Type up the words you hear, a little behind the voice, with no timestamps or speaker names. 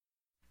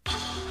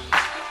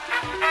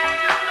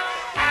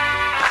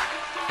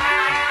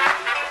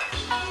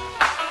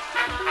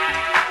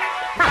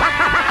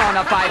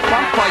Gonna fight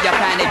for your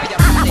panic.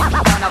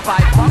 Gonna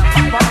fight for.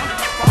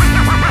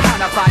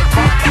 Gonna fight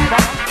for.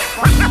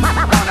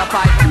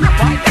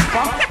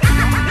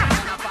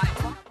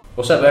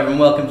 What's up, everyone?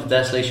 Welcome to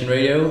Desolation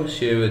Radio.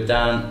 Here with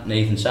Dan,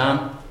 Nathan,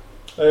 Sam.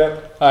 Oh, yeah.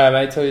 Hi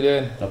mate, how you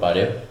doing? Not bad,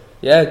 you?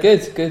 Yeah,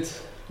 good.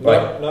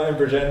 Right. Not in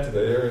Bridgend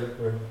today.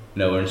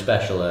 No, we're in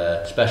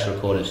a special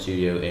recording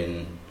studio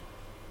in.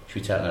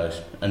 Should we tell those?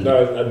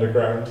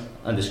 Underground.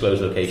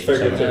 Undisclosed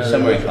location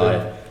Somewhere in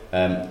Cardiff.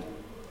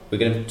 We're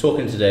going to be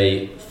talking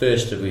today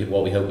first of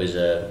what we hope is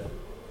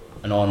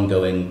an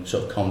ongoing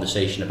sort of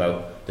conversation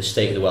about the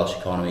state of the Welsh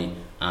economy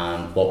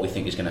and what we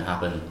think is going to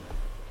happen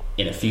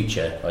in the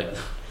future.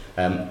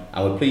 And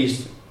we're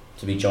pleased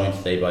to be joined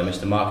today by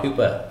Mr. Mark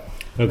Hooper.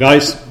 Hello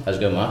guys. How's it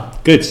going,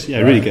 Mark? Good,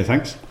 yeah, really good,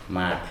 thanks.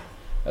 Mark,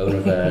 owner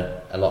of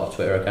a lot of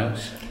Twitter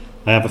accounts.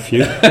 I have a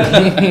few.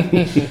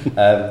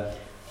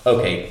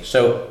 Okay,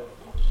 so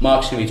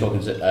Mark's going to be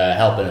talking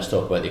helping us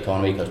talk about the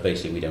economy because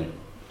basically we don't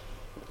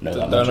know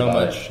that much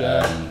about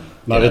it.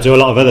 Neither do a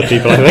lot of other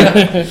people, I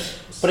think.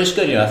 But it's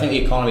good, I think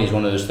the economy is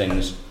one of those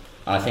things,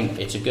 and I think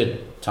it's a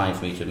good time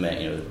for me to admit,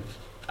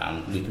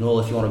 and we can all,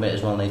 if you want to admit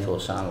as well, Nathan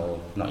or Sam, or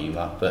not you,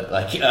 Mark, but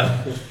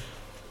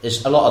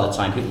there's a lot of the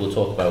time people will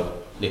talk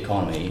about the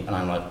economy, and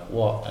I'm like,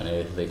 what on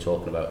earth are they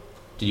talking about?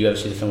 Did you ever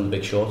see the film The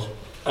Big Short?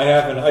 I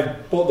haven't. I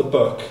bought the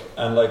book,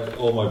 and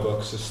all my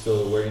books are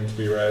still waiting to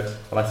be read.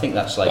 Well, I think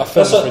that's that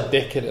film's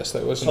ridiculous,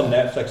 though, wasn't it?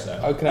 It's on Netflix now.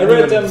 How can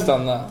anyone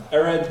understand that? I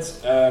read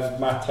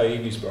Matt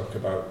Taibbi's book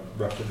about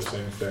roughly the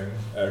same thing,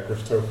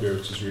 Griftopia,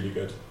 which is really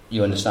good.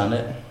 You understand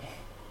it?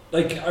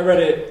 I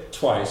read it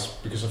twice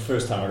because the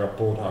first time I got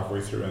bored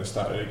halfway through and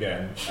started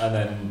again, and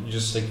then you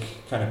just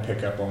kind of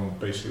pick up on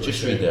basically.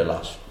 Just read the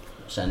last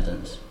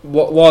sentence.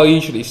 What I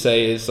usually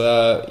say is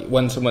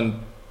when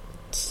someone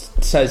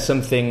says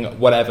something,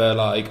 whatever,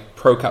 like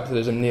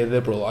pro-capitalism,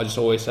 neoliberal, I just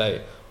always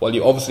say, well,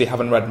 you obviously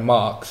haven't read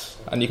Marx,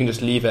 and you can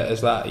just leave it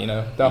as that,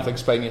 Don't have to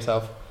explain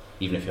yourself.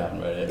 Even if you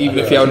haven't read it. Even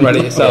if you haven't read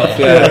it yourself,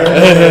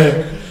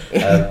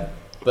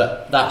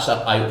 But that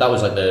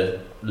was like the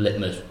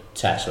litmus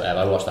test, whatever.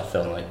 I watched that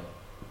film,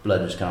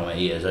 blood was coming out of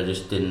my ears. I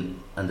just didn't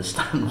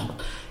understand what...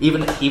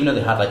 Even though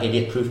they had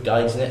idiot-proof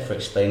guides in it for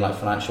explaining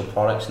financial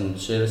products and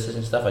services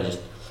and stuff,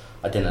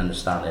 I didn't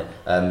understand it.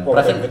 But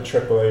I think the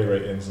AAA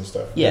ratings and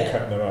stuff. Yeah,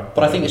 cutting them up.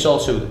 But I think it's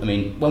also,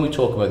 when we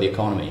talk about the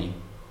economy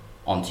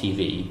on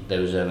TV,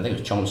 there was, I think it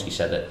was Chomsky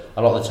said that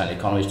a lot of the time the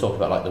economy is talking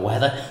about the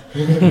weather.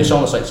 It's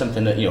almost like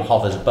something that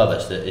hovers above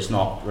us, that it's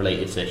not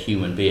related to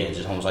human beings.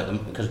 It's almost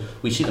because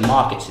we see the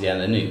markets at the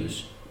end of the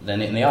news, then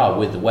they are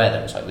with the weather.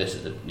 It's like this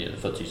is the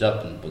FTSE's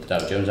up and the Dow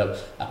Jones up,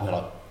 and we're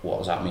like, what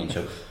does that mean?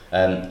 So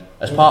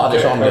as part of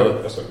this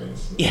ongoing, that's what it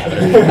means. Yeah,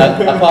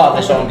 a part of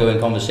this ongoing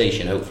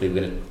conversation, hopefully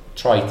we're going to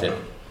try to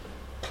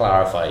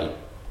clarify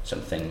some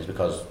things,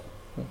 because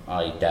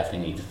I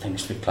definitely need the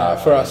things to be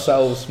clarified for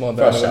ourselves more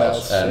than anyone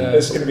else.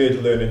 It's going to be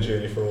a learning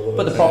journey for all of us.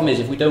 But the problem is,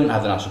 if we don't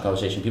have the national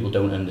conversation, people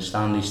don't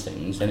understand these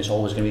things, then it's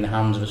always going to be in the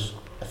hands of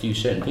a few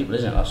certain people,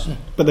 isn't it?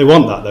 But they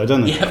want that, though,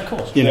 don't they? Yeah, of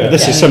course.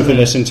 This is something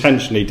that's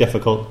intentionally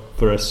difficult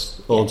for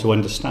us all to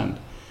understand.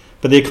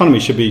 But the economy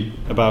should be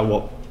about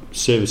what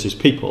services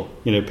people.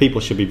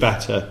 People should be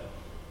better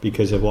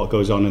because of what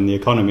goes on in the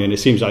economy, and it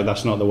seems like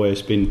that's not the way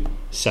it's been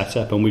set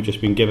up, and we've just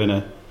been given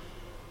a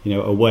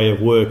way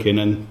of working,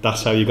 and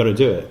that's how you've got to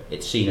do it.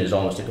 It's seen as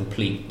almost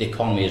the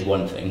economy is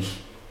one thing,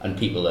 and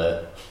people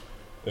are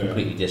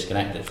completely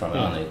disconnected from it,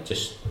 aren't they?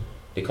 Just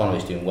the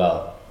economy's doing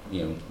well,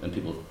 and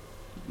people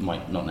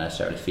might not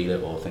necessarily feel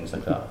it, or things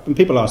like that. And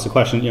people ask the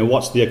question,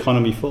 what's the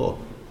economy for?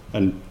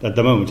 And at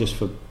the moment, just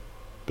for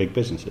big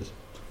businesses.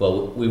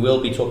 Well, we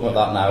will be talking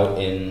about that now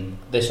in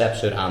this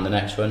episode and the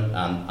next one,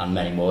 and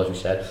many more, as we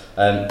said.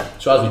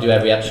 So as we do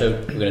every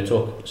episode, we're going to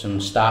talk some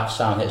stats.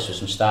 Sam hits with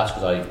some stats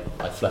because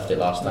I fluffed it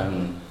last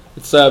time.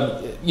 It's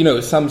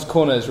Sam's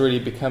Corner is really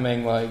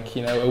becoming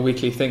a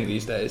weekly thing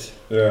these days.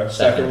 Yeah,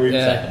 second week.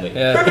 Yeah. You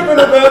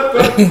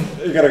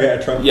got to get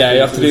a Trump. Yeah, you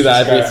have to do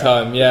that every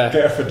time. Yeah,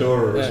 get a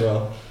fedora as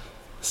well.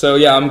 So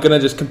I'm going to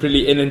just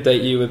completely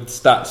inundate you with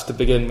stats to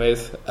begin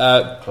with.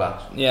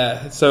 Class.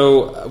 Yeah,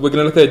 so we're going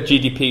to look at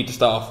GDP to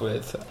start off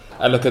with,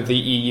 and look at the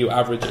EU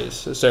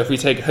averages. So if we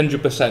take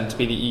 100% to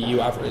be the EU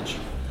average,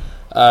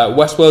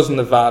 West Wales and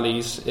the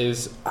Valleys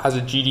has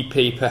a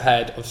GDP per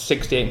head of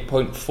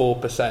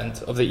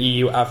 68.4% of the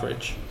EU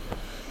average.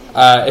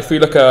 If we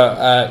look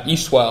at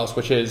East Wales,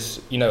 which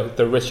is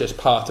the richest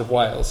part of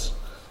Wales,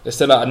 it's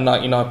still at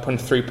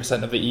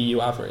 99.3% of the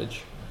EU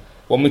average.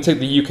 When we take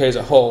the UK as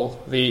a whole,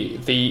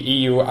 the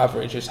EU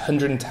average is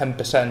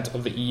 110%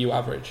 of the EU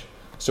average.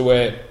 So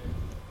we're,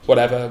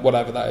 whatever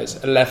that is,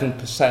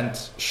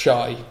 11%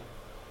 shy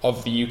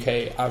of the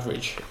UK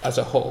average as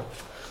a whole.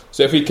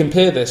 So if we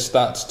compare this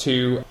stats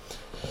to,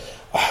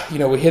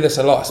 we hear this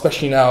a lot,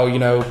 especially now,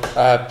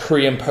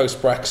 pre and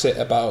post Brexit,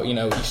 about,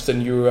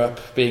 Eastern Europe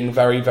being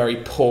very, very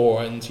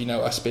poor, and,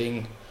 us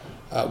being,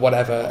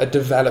 a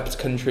developed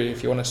country,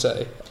 if you want to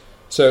say.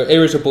 So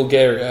areas of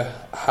Bulgaria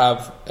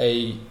have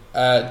a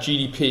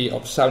GDP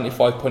of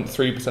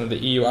 75.3% of the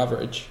EU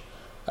average,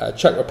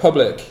 Czech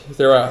Republic,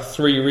 there are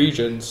 3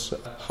 regions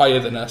higher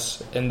than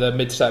us in the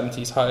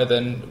mid-70s, higher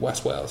than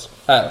West Wales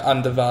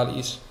and the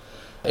valleys.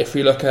 If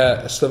we look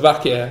at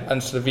Slovakia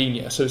and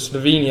Slovenia, so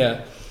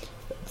Slovenia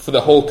for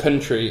the whole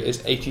country is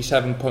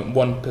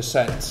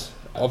 87.1%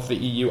 of the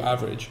EU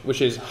average,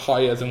 which is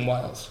higher than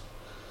Wales.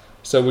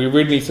 So we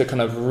really need to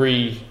kind of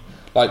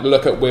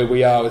look at where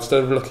we are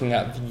instead of looking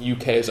at the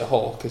UK as a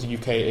whole, because the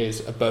UK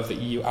is above the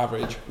EU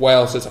average.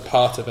 Wales, as a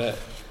part of it,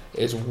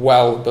 is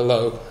well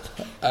below.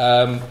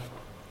 So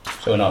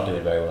we're not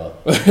doing very well.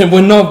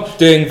 We're not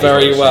doing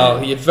very well.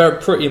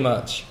 Pretty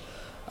much.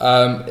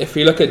 If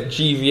we look at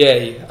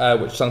GVA,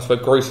 which stands for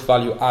Gross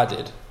Value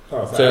Added.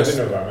 Oh, So I it's-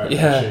 didn't know that, mate.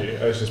 yeah. Actually,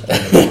 I was just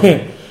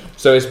playing.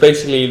 So it's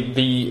basically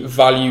the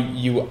value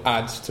you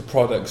add to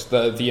products,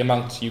 the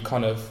amount you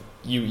kind of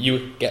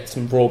you get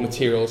some raw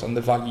materials and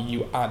the value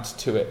you add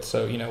to it.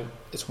 So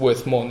it's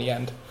worth more in the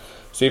end.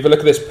 So if you look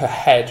at this per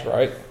head,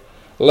 right?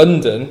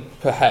 London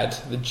per head,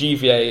 the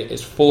GVA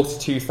is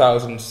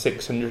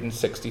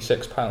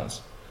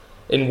 £42,666.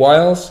 In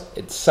Wales,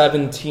 it's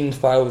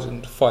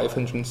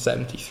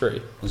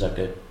 17,573. Is that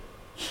good?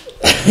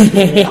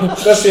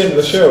 That's the end of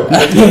the show.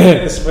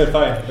 It's been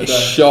fine. It's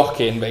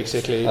shocking,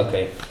 basically.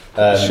 Okay.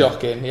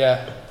 Shocking,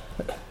 yeah.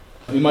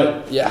 We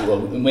might. Yeah. Well,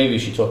 maybe we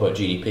should talk about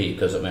GDP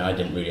because I've got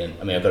to be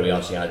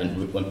honest.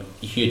 When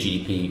you hear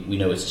GDP, we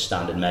know it's a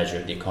standard measure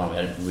of the economy.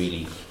 I didn't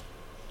really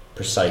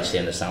precisely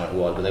understand what it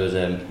was, but there was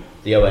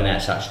the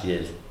ONS actually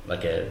did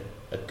like a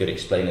good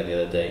explainer the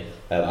other day,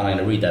 and I'm going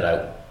to read that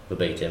out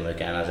verbatim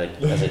again as I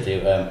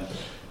do.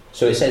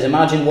 So it says,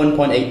 imagine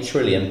 £1.8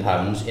 trillion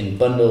in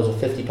bundles of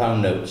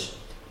 £50 notes,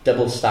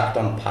 double stacked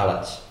on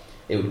pallets.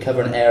 It would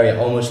cover an area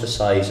almost the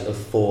size of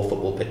 4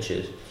 football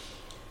pitches.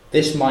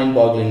 This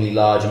mind-bogglingly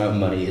large amount of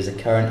money is the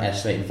current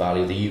estimated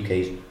value of the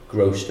UK's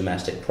gross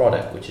domestic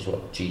product, which is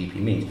what GDP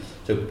means.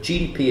 So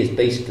GDP is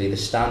basically the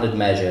standard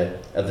measure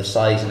of the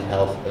size and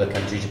health of a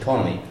country's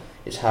economy.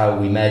 It's how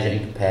we measure and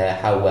compare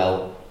how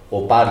well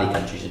or badly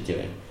countries are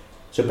doing.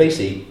 So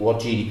basically what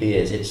GDP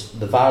is, it's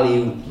the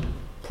value,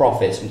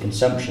 profits and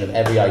consumption of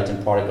every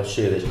item, product or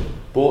service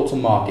brought to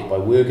market by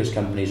workers,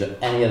 companies or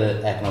any other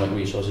economic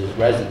resources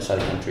resident outside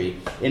the country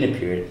in a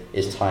period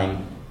is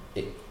time,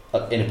 in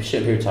a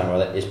certain period of time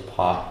rather, is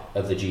part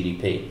of the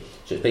GDP.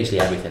 So it's basically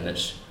everything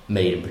that's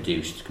made and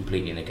produced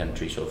completely in the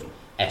country, sort of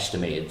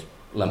estimated,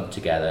 lumped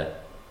together.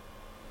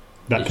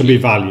 That can be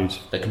valued.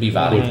 That can be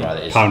valued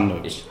rather. Pound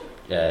notes.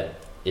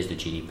 Is the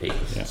GDP.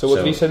 Yeah. So what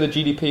did you say the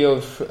GDP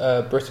of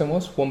Britain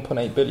was?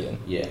 1.8 billion?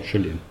 Yeah.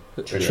 Trillion.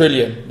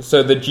 Trillion.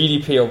 So the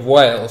GDP of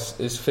Wales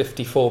is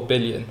 54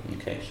 billion.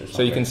 Okay.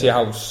 So you can see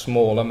how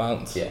small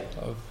amount. Yeah.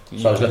 Of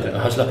So I was looking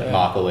yeah. at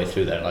Mark all the way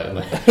through there, like,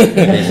 Should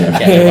we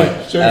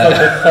have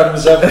a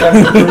thumbs up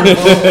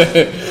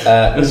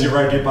as you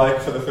ride your bike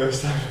for the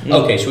first time?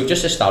 Okay, so we've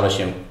just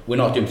established we're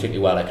not doing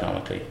particularly well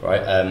economically,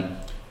 right?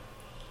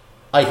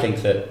 I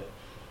think that,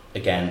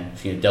 again,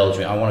 if you indulge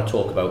me, I want to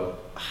talk about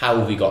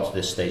how we got to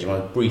this stage. I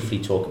want to briefly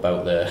talk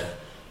about the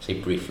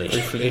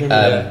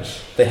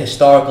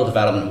historical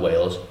development of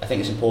Wales. I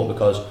think it's important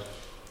because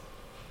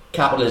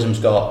capitalism's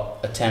got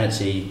a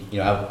tendency,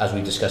 as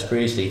we discussed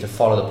previously, to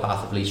follow the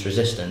path of least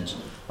resistance.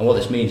 And what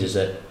this means is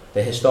that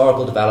the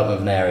historical development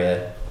of an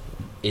area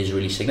is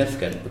really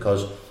significant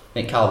because I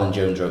think Calvin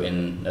Jones wrote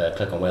in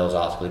Click on Wales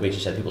article, he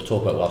basically said people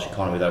talk about Welsh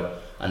economy without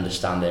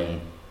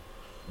understanding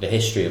the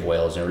history of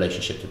Wales in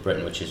relationship to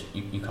Britain, which is,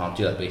 you can't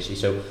do that basically.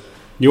 So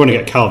You want to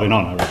get Calvin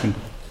on, I reckon.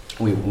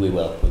 we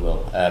will.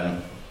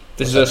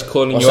 This is us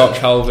calling What's you that? out,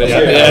 Calvin.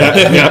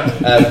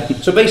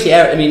 So basically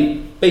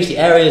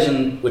areas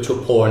which were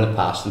poor in the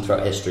past and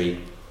throughout history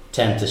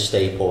tend to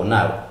stay poor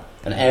now,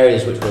 and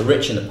areas which were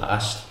rich in the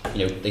past,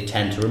 they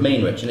tend to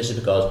remain rich, and this is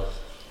because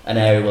an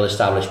area will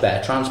establish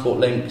better transport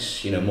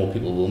links, more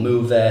people will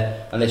move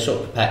there, and this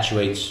sort of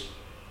perpetuates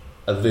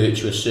a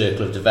virtuous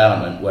circle of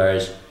development,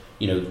 whereas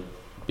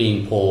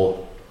being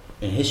poor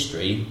in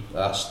history,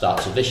 that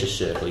starts a vicious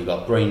circle. You've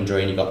got brain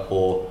drain, you've got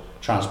poor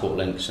transport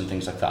links and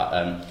things like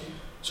that.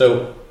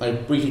 So I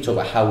briefly talk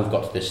about how we've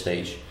got to this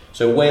stage.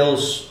 So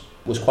Wales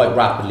was quite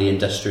rapidly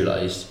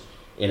industrialised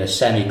in a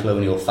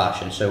semi-colonial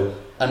fashion. So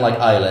unlike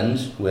Ireland,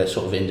 where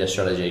sort of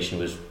industrialisation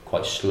was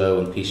quite slow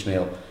and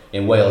piecemeal,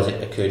 in Wales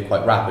it occurred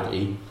quite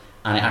rapidly,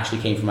 and it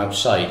actually came from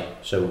outside.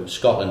 So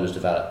Scotland was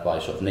developed by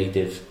sort of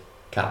native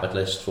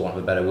capitalists, for want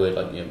of a better word,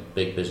 like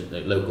big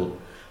business, local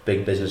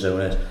big business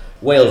owners.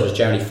 Wales was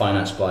generally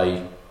financed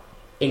by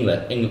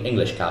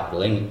English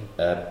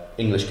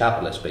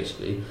capitalists,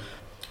 basically.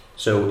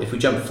 So if we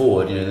jump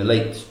forward, in the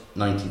late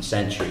 19th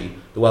century,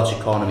 the Welsh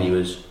economy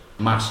was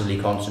massively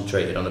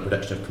concentrated on the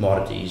production of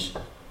commodities,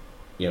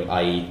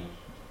 i.e.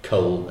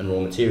 coal and raw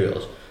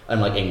materials,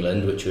 unlike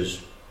England, which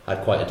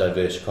had quite a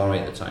diverse economy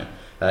at the time.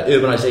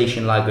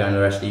 Urbanisation lagged behind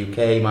the rest of the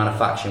UK,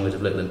 manufacturing was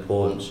of little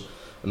importance,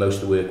 and most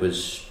of the work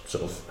was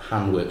sort of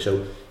handwork.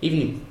 So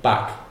even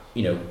back,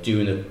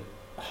 during the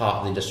heart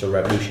of the Industrial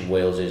Revolution,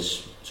 Wales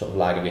is sort of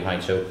lagging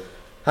behind. So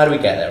how do we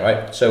get there,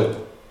 right?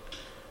 So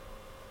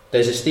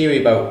there's this theory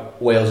about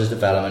Wales's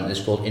development,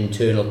 it's called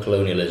internal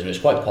colonialism. It's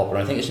quite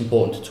popular. I think it's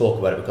important to talk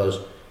about it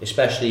because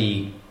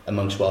especially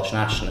amongst Welsh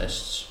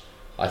nationalists,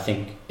 I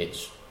think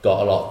it's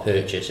got a lot of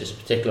purchase. It's a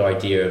particular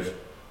idea of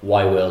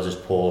why Wales is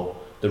poor,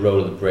 the role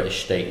of the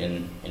British state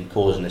in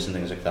causing this and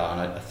things like that.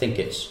 And I think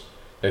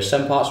there's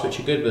some parts which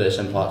are good, but there's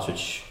some parts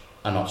which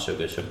are not so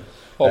good. So,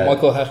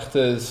 Michael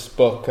Hechter's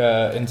book,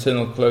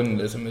 Internal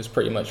Colonialism, is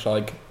pretty much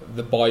like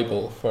the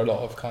Bible for a lot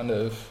of kind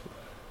of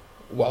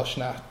Welsh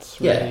nats.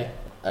 Really.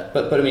 Yeah,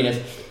 but I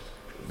mean,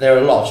 there are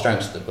a lot of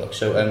strengths to the book.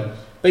 So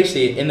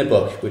basically, in the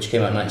book, which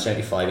came out in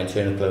 1975,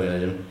 Internal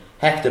Colonialism,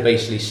 Hechter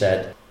basically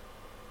said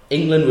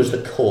England was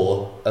the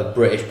core of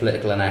British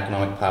political and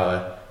economic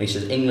power. And he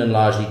says England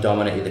largely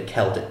dominated the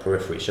Celtic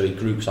periphery, so he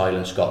groups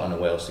Ireland, Scotland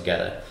and Wales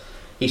together.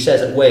 He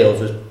says that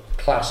Wales was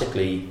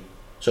classically,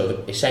 sort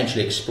of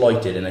essentially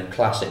exploited in a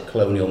classic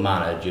colonial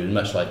manner,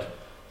 much like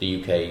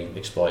the UK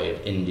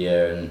exploited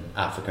India and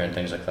Africa and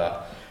things like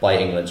that, by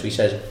England. So he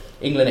says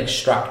England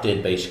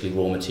extracted basically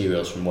raw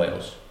materials from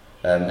Wales.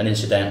 And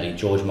incidentally,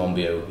 George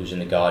Monbiot, who's in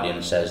The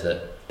Guardian, says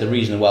that the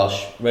reason the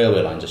Welsh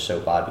railway lines are so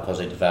bad because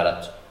they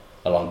developed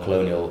along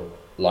colonial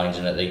lines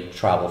and that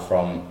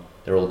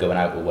they're all going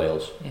out of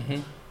Wales.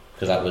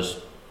 Because that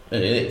was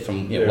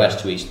from west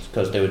to east,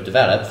 because they were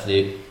developed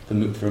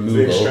for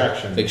removal,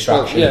 the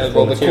extraction. They're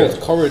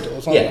called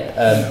corridors, aren't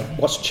they?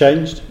 What's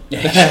changed?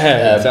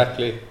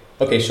 Exactly.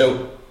 Okay,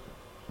 so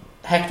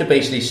Hechter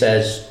basically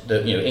says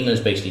that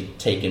England's basically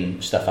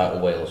taken stuff out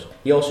of Wales.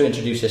 He also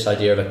introduced this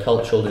idea of a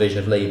cultural division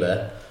of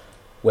labour,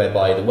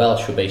 whereby the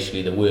Welsh were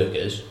basically the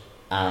workers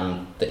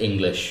and the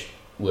English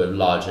were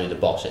largely the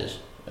bosses,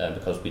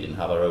 because we didn't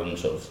have our own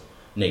sort of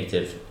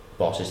native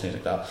bosses, things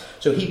like that.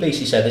 So he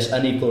basically said this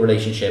unequal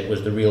relationship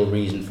was the real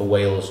reason for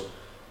Wales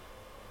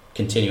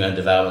continuing and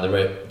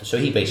developing. So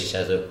he basically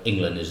says that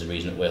England is the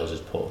reason that Wales is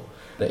poor,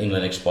 that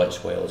England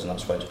exploits Wales and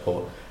that's why it's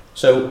poor.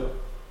 So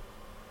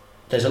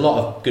there's a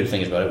lot of good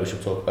things about it which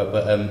we'll talk about,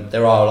 but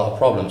there are a lot of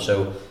problems.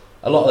 So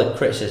a lot of the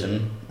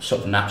criticism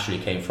sort of naturally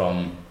came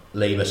from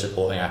Labour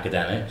supporting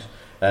academics,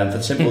 for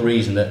the simple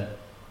reason that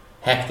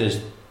Hechter's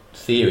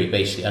theory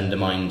basically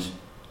undermined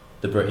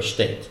the British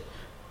state.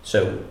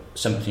 So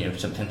something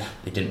that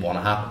they didn't want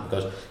to happen,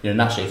 because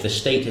naturally if the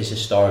state is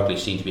historically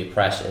seen to be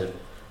oppressive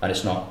and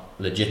it's not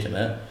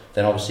legitimate,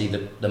 then obviously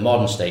the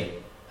modern state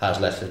has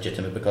less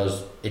legitimate,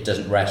 because it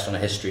doesn't rest on a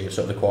history of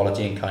sort of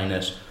equality and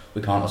kindness.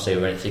 We can't all say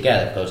we're in it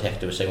together, because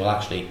Hechter was saying, well,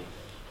 actually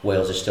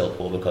Wales is still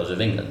poor because of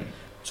England.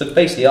 So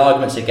basically the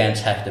arguments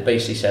against Hechter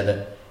basically said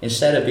that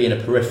instead of being a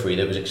periphery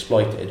that was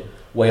exploited,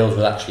 Wales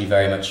was actually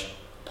very much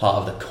part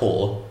of the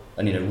core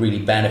and really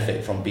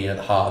benefit from being at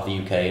the heart of the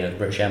UK and the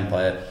British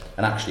Empire,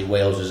 and actually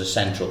Wales was a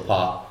central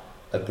part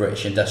of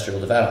British industrial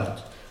development.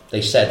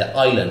 They said that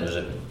Ireland was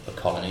a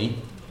colony,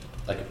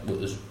 like it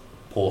was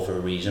poor for a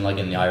reason, like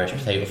in the Irish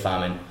potato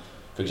famine,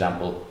 for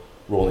example,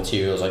 raw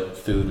materials like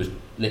food was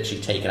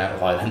literally taken out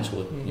of Ireland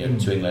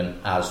to England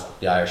as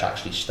the Irish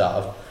actually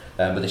starved.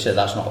 But they said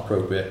that's not an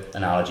appropriate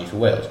analogy for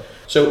Wales.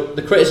 So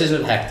the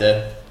criticism of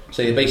Hechter,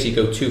 so they basically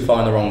go too far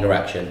in the wrong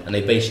direction, and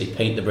they basically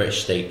paint the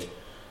British state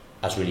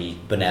as really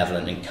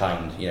benevolent and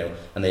kind,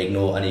 and they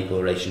ignore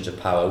unequal relations of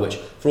power, which,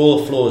 for all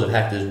the flaws of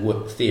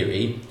Hechter's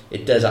theory,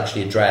 it does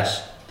actually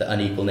address the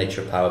unequal nature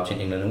of power between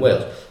England and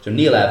Wales. So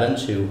Neil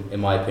Evans, who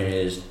in my opinion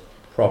is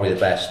probably the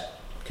best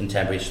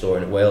contemporary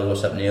historian of Wales,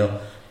 what's up Neil?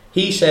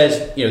 He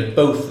says,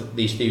 both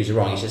these theories are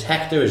wrong. He says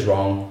Hechter is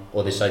wrong,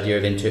 or this idea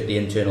of the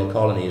internal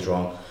colony is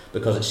wrong,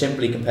 because it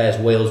simply compares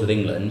Wales with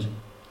England,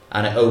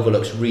 and it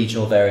overlooks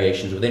regional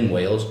variations within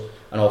Wales,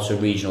 and also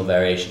regional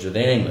variations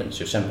within England.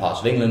 So some parts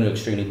of England are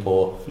extremely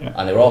poor,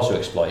 and they were also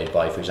exploited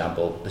by, for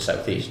example, the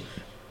southeast.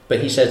 But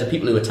he says the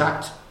people who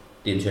attacked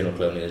the internal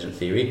colonialism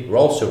theory were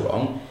also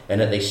wrong, in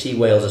that they see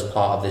Wales as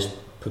part of this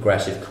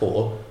progressive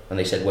core, and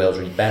they said Wales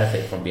really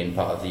benefit from being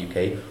part of the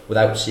UK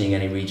without seeing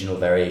any regional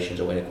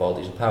variations or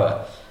inequalities of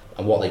power.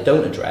 And what they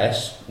don't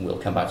address, and we'll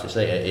come back to this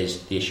later,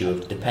 is the issue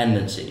of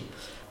dependency.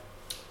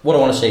 What I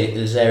want to say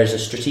is there is a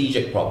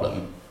strategic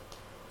problem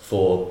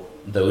for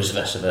those of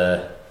us of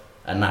a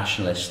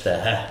nationalist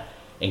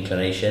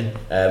inclination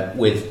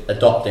with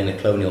adopting the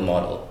colonial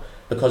model.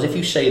 Because if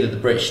you say that the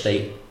British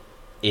state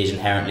is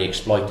inherently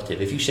exploitative,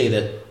 if you say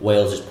that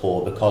Wales is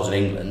poor because of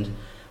England,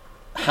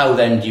 how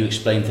then do you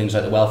explain things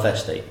like the welfare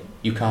state?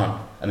 You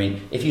can't. I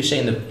mean, if you're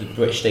saying that the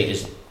British state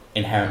is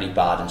inherently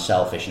bad and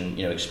selfish and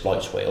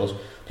exploits Wales,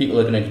 people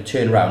are going to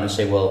turn around and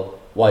say, well,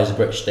 why has the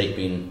British state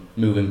been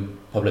moving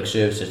public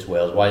services to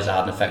Wales? Why has it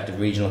had an effective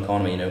regional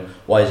economy?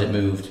 Why has it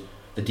moved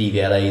the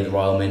DVLA, the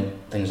Royal Mint,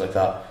 things like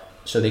that?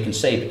 So they can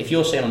say, if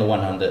you're saying on the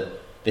one hand that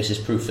this is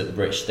proof that the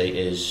British state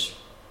is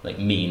like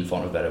mean, for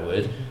want of a better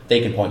word,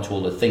 they can point to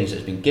all the things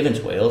that's been given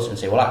to Wales and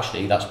say, well,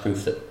 actually, that's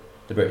proof that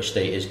the British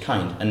state is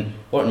kind. And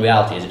what in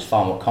reality is, it's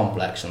far more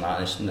complex than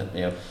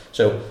that.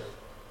 So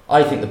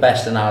I think the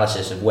best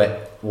analysis of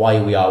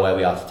why we are where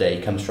we are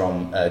today comes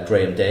from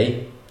Graham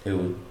Day,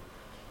 who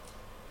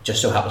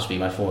just so happens to be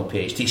my former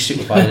PhD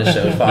supervisor,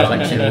 so as far as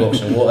I can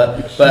walks on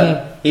water.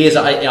 But he is,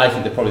 I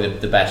think, probably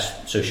the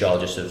best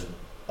sociologist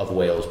of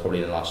Wales,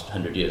 probably in the last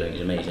 100 years. I think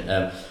he's amazing.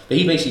 But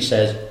he basically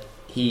says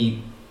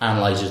he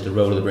analyses the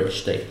role of the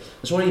British state.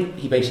 And so what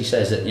he basically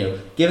says that,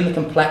 given the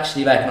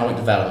complexity of economic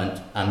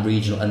development and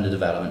regional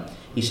underdevelopment,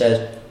 he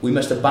says we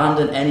must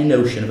abandon any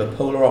notion of a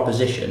polar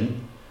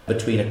opposition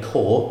between a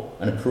core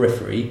and a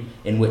periphery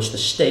in which the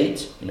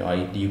state,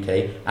 i.e. the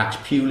UK, acts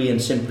purely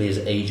and simply as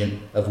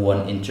agent of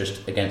one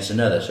interest against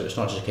another. So it's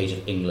not just a case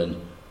of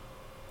England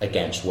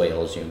against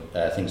Wales,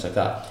 things like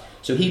that.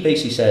 So he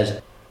basically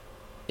says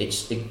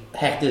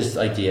Hector's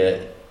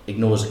idea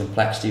ignores the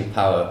complexity of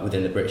power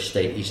within the British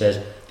state. He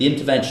says the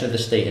intervention of the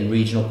state in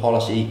regional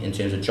policy in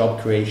terms of job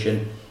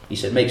creation, he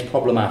said, makes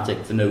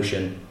problematic the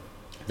notion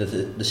that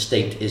the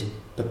state is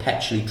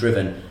perpetually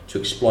driven to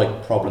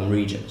exploit problem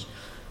regions.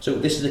 So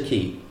this is the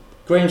key.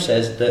 Graham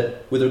says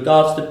that with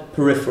regards to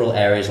peripheral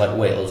areas like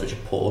Wales, which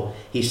are poor,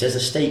 he says the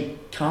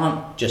state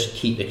can't just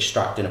keep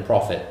extracting a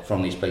profit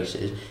from these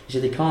places. He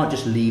said they can't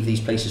just leave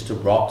these places to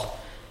rot.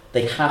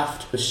 They have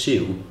to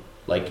pursue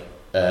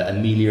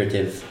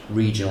ameliorative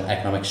regional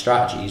economic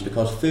strategies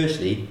because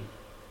firstly,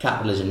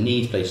 capitalism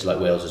needs places like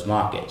Wales as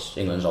markets.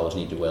 England's always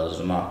needed Wales as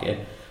a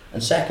market.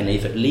 And secondly,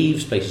 if it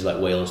leaves places like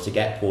Wales to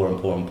get poorer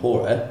and poorer and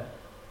poorer,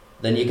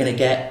 then you're going to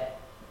get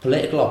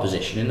political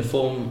opposition in the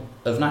form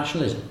of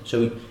nationalism.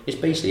 So it's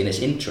basically in its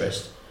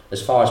interest,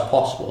 as far as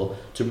possible,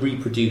 to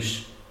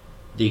reproduce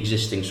the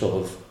existing sort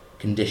of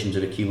conditions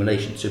of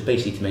accumulation. So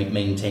basically to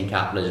maintain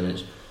capitalism in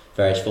its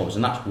various forms.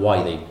 And that's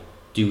why they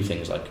do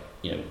things like,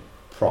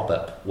 prop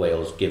up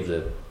Wales, create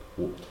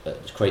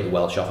the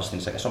Welsh office,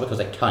 things like that. It's not because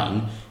they're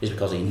kind, it's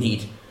because they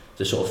need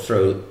to sort of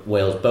throw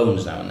Wales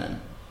bones now and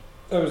then.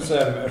 There was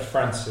a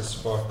Francis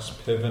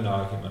Fox-Piven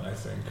argument, I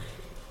think,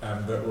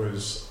 that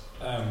was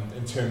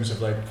in terms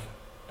of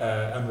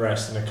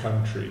unrest in a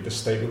country, the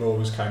state will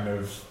always kind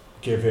of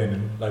give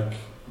in and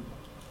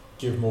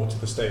give more to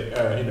the state.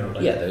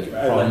 The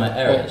problematic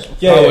areas.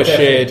 Power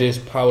shared is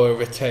power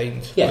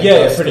retained.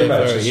 Yeah, pretty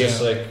much. It's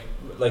just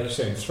like you're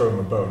saying, throw them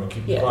a bone and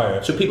keep them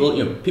quiet. So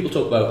people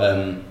talk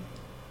about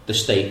the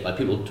state. Like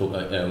people talk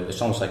about,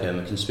 it's almost like a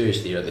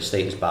conspiracy theory. The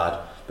state is bad,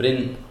 but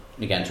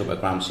talk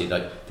about Gramsci.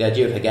 Like the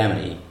idea of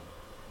hegemony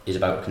is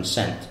about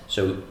consent.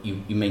 So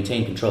you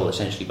maintain control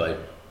essentially by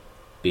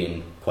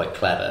being quite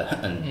clever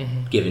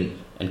and giving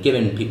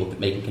people,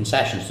 making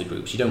concessions to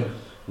groups. You don't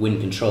win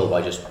control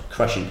by just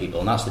crushing people,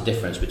 and that's the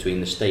difference between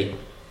the state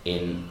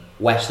in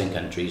Western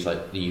countries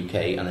like the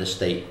UK and the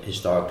state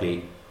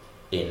historically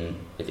in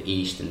the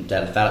East and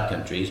developed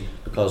countries,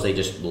 because they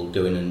just will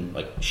go in and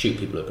shoot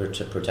people who are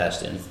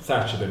protesting.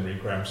 Thatcher didn't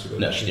read Gramsci.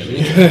 No, she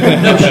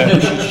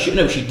didn't.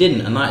 No, she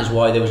didn't, and that is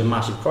why there was a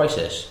massive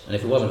crisis. And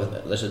if it wasn't,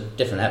 there's a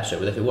different episode.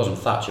 But if it wasn't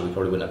Thatcher, we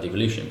probably wouldn't have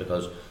devolution,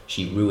 because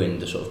she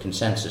ruined the sort of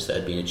consensus that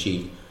had been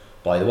achieved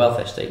by the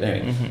welfare state. But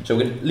anyway, so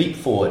we're going to leap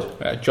forward.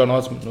 John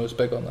Osmond was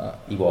big on that.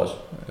 He was.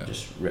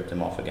 Just ripped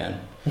him off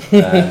again.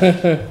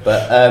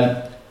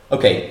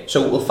 Okay,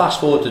 so we'll fast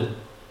forward to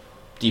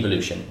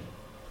devolution.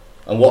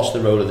 And what's the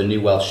role of the new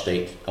Welsh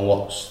state, and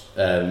what's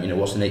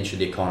the nature of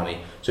the economy?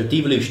 So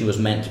devolution was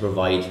meant to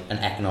provide an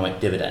economic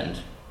dividend.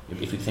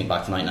 If you think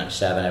back to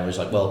 1997, everyone's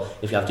like, well,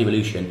 if you have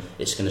devolution,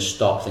 it's going to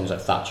stop things like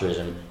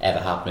Thatcherism ever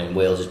happening.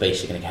 Wales is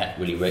basically going to get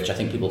really rich. I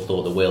think people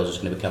thought that Wales was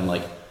going to become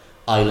like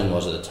Ireland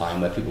was at the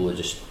time, where people were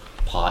just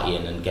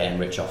partying and getting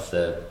rich off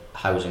the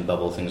housing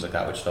bubble, things like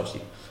that, which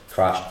obviously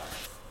crashed.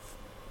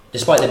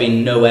 Despite there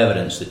being no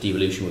evidence that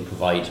devolution would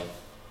provide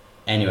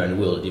anywhere in the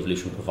world,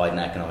 devolution would provide an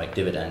economic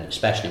dividend,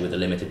 especially with the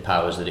limited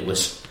powers that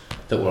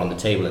were on the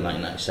table in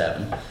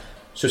 1997.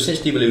 So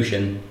since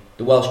devolution,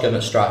 the Welsh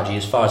Government strategy,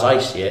 as far as I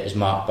see it, is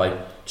marked by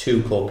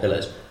two core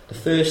pillars. The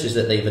first is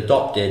that they've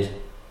adopted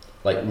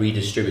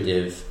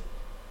redistributive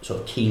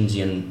sort of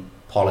Keynesian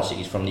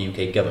policies from the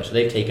UK government. So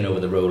they've taken over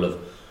the role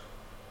of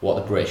what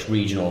the British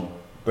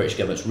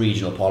government's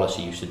regional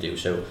policy used to do.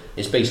 So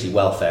it's basically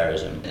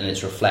welfareism, and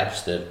it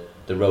reflects the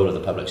role of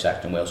the public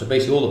sector in Wales. So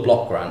basically all the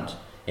block grant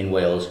in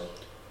Wales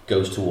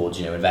goes towards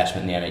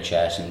investment in the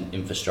NHS and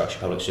infrastructure,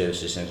 public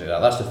services, things like that.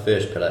 That's the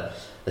first pillar.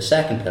 The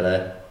second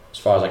pillar, as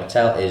far as I can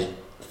tell, is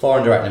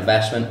foreign direct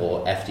investment,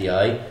 or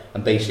FDI,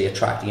 and basically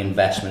attracting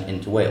investment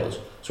into Wales.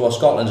 So while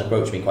Scotland's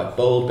approach has been quite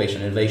bold, based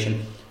on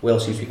innovation,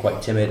 Wales seems to be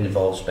quite timid and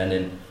involves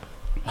spending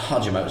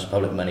large amounts of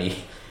public money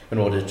in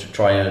order to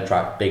try and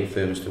attract big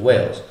firms to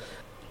Wales.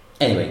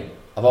 Anyway,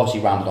 I've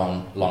obviously rambled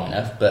on long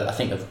enough, but I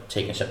think I've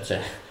taken us up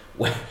to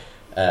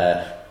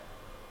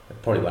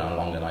it probably went on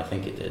longer than I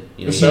think it did.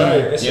 It's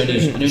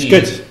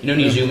good. When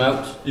you zoom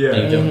out, and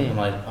you don't,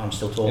 I'm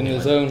still talking. In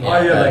your zone.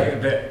 Get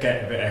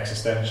a bit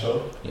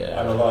existential. Yeah.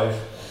 I'm alive.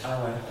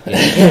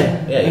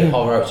 You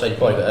hover outside your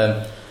body.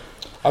 But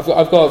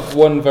I've got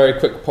one very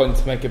quick point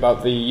to make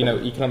about the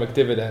economic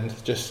dividend.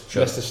 Just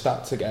list the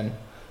stats again.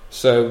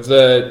 So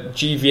the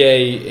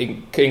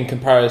GVA in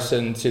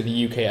comparison to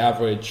the UK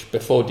average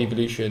before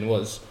devolution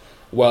Wales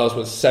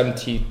was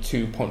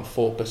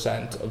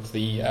 72.4% of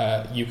the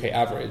UK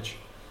average.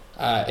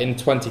 In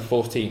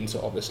 2014,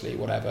 so obviously,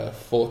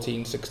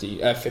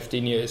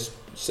 15 years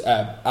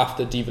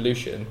after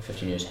devolution.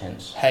 15 years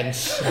hence.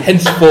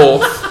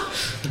 Henceforth,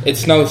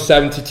 it's now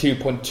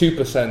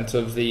 72.2%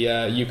 of the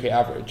UK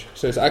average.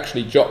 So it's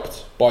actually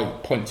dropped by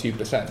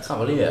 0.2%. Can't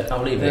believe it. I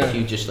can't believe that if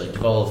you just like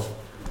devolve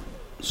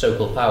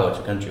so-called power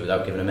to a country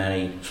without giving them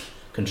any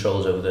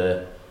controls over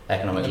the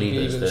economic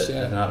levers, that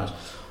nothing happens.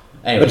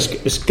 Anyway,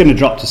 But it's going to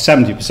drop to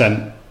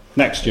 70%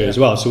 next year as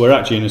well. So we're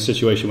actually in a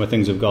situation where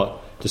things have got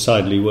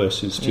decidedly worse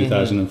since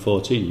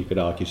 2014, you could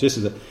argue. So this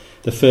is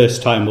the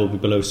first time we'll be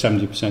below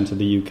 70% of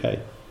the UK.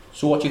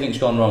 so what do you think's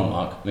gone wrong,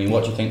 Mark? I mean,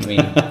 what do you think?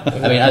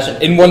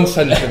 As In one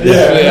sentence.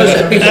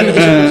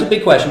 it's a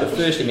big question. But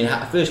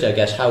firstly, I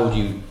guess, how would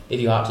you, if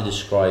you had to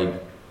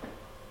describe,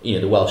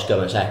 the Welsh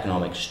government's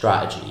economic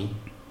strategy?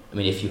 I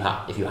mean, if you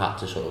had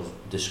to sort of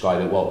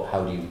describe it,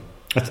 how do you?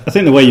 I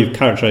think the way you've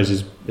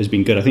characterised has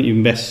been good. I think you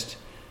missed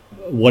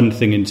one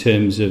thing in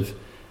terms of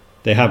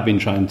they have been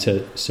trying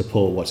to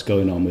support what's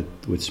going on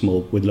with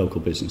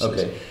local businesses.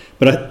 Okay.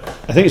 But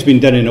I think it's been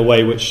done in a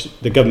way which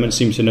the government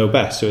seems to know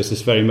best. So it's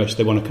just very much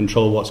they want to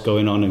control what's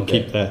going on and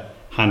keep their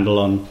handle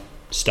on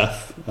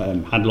stuff,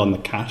 handle on the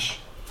cash,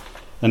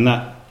 and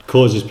that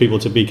causes people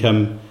to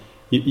become.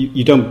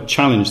 You don't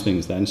challenge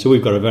things then. So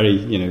we've got a very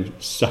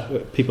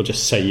people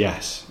just say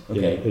yes.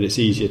 Okay. And it's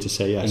easier to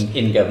say yes.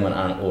 In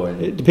government or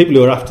The people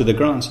who are after the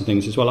grants and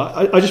things as well.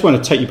 I just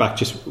want to take you back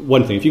just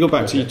one thing. If you go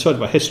back to, you talked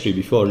about history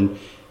before, and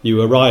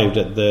you arrived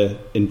at the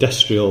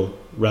Industrial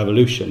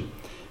Revolution,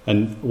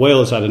 and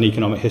Wales had an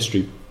economic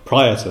history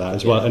prior to that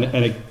as well,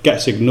 and it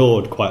gets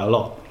ignored quite a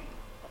lot.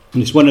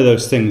 And it's one of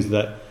those things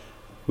that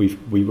we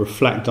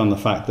reflect on the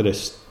fact that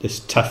it's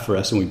tough for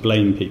us and we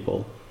blame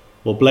people.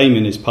 Well,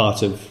 blaming is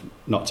part of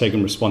not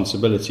taking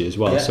responsibility as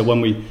well. Yeah. So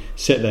when we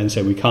sit there and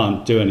say we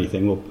can't do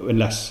anything, well,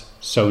 unless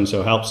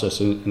so-and-so helps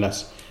us,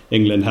 unless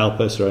England help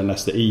us, or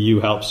unless the EU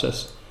helps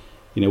us,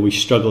 we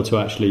struggle to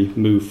actually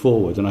move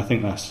forward. And I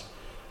think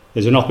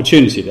there's an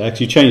opportunity there,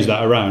 because you change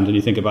that around and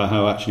you think about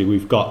how actually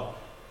we've got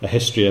a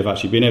history of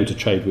actually being able to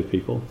trade with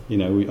people.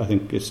 I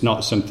think it's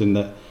not something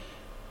that,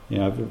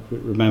 I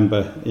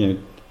remember,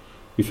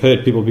 we've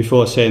heard people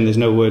before saying there's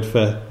no word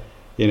for,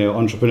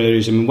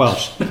 entrepreneurism in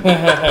Welsh.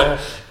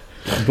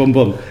 Bum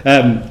bum.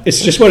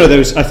 It's just one of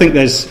those. I think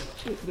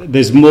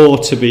there's more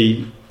to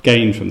be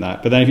gained from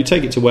that. But then if you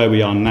take it to where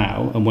we are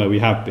now and where we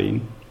have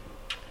been,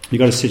 you've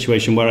got a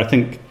situation where I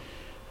think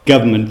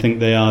government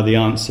think they are the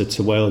answer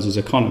to Wales's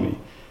economy,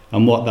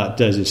 and what that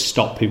does is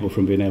stop people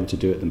from being able to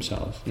do it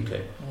themselves.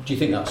 Okay. Do you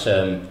think that's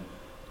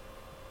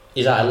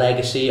is that a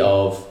legacy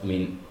of? I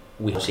mean,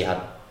 we obviously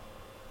had,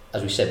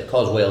 as we said,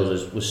 because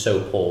Wales was so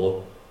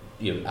poor.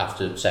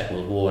 After the Second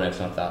World War and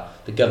everything like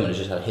that, the government has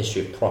just had a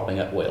history of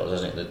propping up Wales,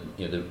 hasn't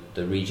it?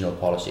 The regional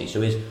policy.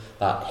 So is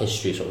that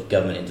history of sort of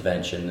government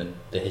intervention,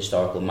 the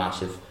historical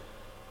massive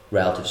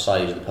relative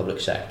size of the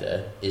public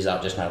sector, is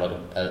that just now like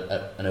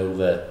an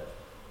over,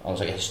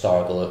 almost like a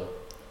historical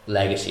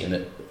legacy, and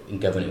that in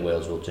governing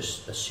Wales will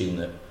just assume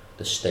that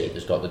the state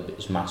has got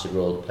this massive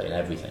role to play in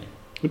everything?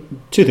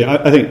 Two things.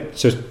 I think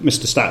so.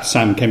 Mr. Stats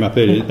Sam came up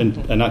earlier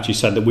and actually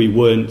said that we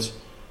weren't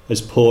as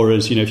poor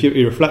as, if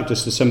you reflect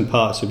us to some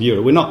parts of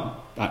Europe, we're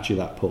not actually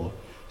that poor.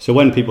 So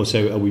when people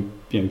say, are we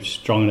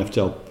strong enough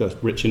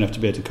rich enough to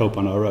be able to cope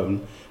on our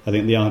own, I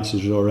think the answer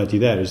is already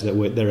there, is that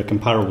there are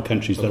comparable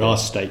countries that are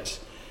states.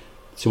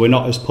 So we're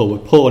not as poor. We're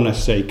poor enough,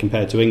 say,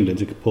 compared to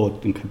England,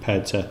 and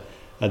compared to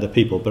other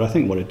people. But I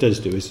think what it does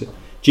do is that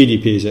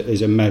GDP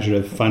is a measure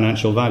of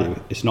financial value.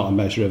 It's not a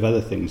measure of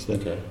other things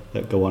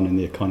that go on in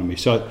the economy.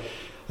 So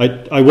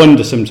I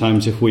wonder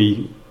sometimes if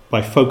we,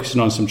 by focusing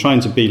on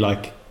trying to be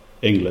like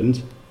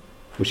England,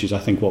 which is I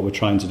think what we're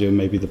trying to do, and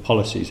maybe the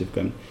policies have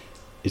gone,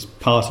 is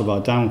part of our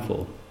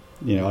downfall.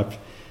 The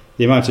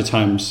amount of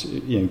times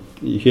you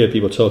hear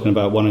people talking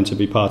about wanting to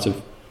be part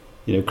of,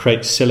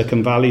 create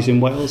Silicon Valleys in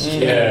Wales.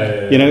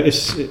 It's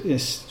so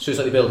it's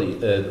like they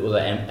built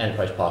the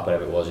Enterprise Park,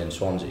 whatever it was, in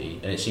Swansea,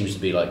 and it seems to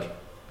be like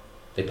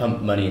they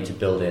pump money into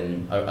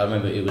building. I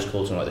remember it was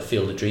called something like the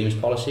Field of Dreams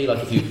policy.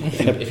 Like if you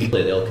build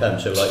it, they'll come.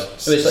 So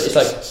it's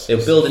like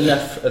they'll build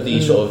enough of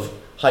these sort of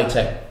high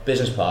tech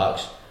business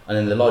parks. And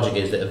then the logic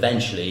is that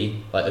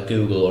eventually, like a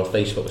Google or a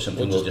Facebook or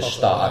something, will just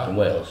start up in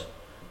Wales.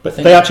 But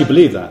they actually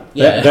believe that.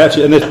 Yeah. They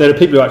actually, and there are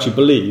people who actually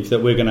believe that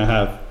we're going to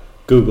have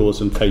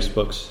Googles and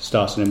Facebooks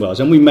starting in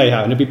Wales, and we may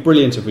have, and it'd be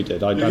brilliant if we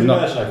did. I'm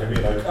not.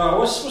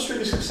 What's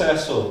really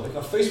successful? Like,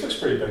 Facebook's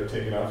pretty big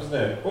taking off, isn't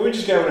it? Why don't we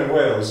just get one in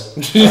Wales?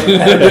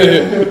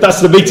 That's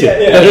the meeting.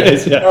 Yeah. It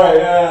is, yeah. All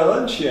right,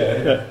 lunch.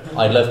 Yeah.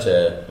 I'd love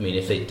to. I mean,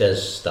 if it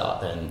does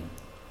start, then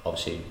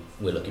obviously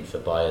we're looking for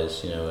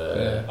buyers. Buy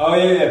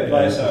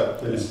us out,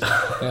 please.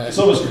 It's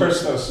almost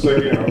Christmas, like,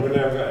 we're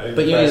never.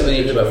 But when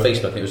you hear about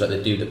Facebook, it was like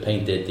the dude that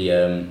painted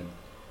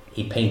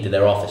he painted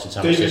their office in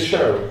San Francisco.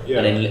 David Cho, yeah.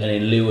 And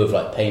in lieu of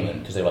like payment,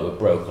 because they were we're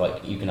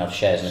broke, you can have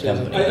shares in the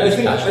company. I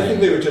think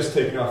they were just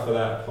taking off at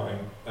that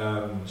point.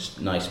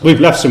 Nice. We've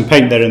left some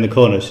paint there in the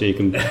corner, so you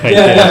can paint it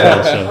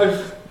as well.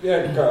 So.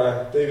 I've got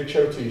a David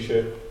Cho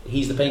t-shirt.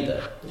 he's the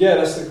painter. Yeah,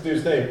 that's the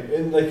dude's name.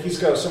 And like he's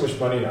got so much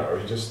money now.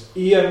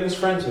 He's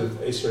friends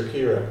with Asa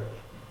Akira.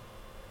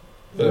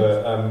 The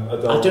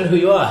adult. I don't know who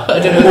you are. I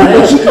don't know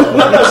who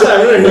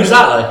that is. Who's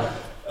that? Like?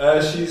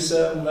 She's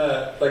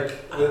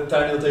like the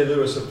Daniel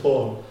Day-Lewis of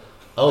porn.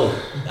 Oh,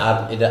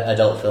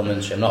 adult film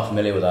industry. I'm not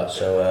familiar with that,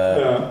 so...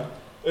 Yeah,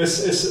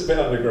 it's a bit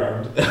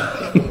underground.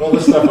 All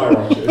the stuff I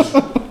watch is...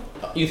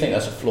 You think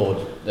that's a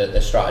flawed... The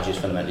strategy is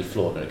fundamentally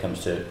flawed when it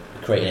comes to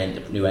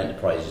creating new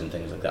enterprises and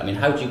things like that. I mean,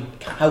 how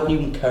can you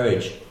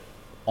encourage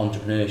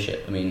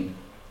entrepreneurship? I mean,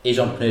 is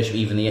entrepreneurship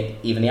even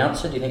the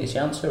answer? Do you think it's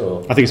the answer?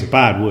 Or? I think it's a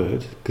bad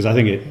word, because I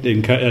think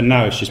and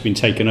now it's just been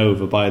taken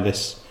over by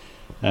this...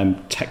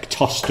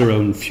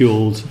 testosterone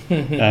fueled,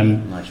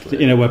 nice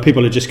where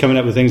people are just coming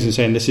up with things and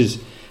saying, this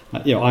is,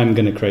 I'm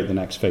going to create the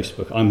next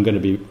Facebook. I'm going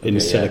to be in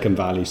Silicon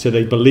Valley. So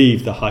they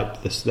believe the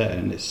hype that's there,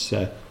 and it's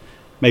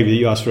maybe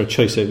you ask for a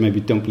choice. So maybe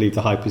don't believe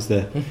the hype is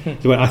there.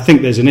 I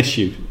think there's an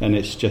issue, and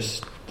it's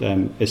just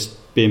it's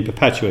being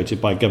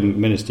perpetuated by government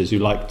ministers who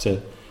like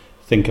to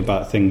think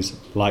about things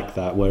like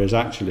that, whereas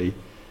actually,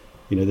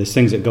 there's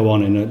things that go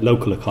on in a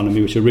local economy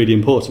which are really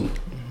important.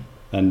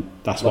 And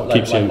that's what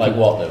keeps you... Like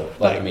what,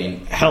 though? I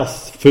mean...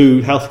 Health,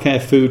 food,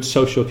 healthcare, food,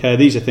 social care,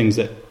 these are things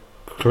that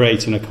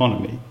create an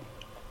economy.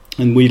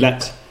 And we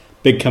let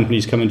big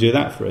companies come and do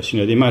that for us.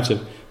 The amount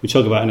of... We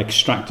talk about an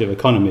extractive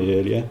economy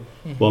earlier.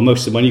 Mm-hmm. Well,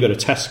 most of when you go to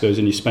Tesco's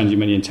and you spend your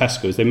money in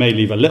Tesco's, they may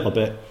leave a little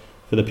bit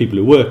for the people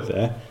who work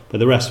there, but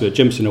the rest of it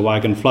jumps in a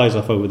wagon, flies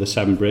off over the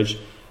Severn Bridge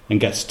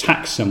and gets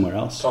taxed somewhere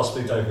else.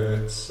 Possibly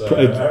diverts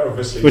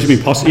overseas. Which would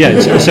be possible,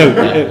 yeah. So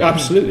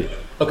absolutely.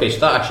 Okay, so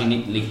that actually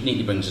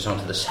neatly brings us on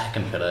to the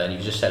second pillar, and you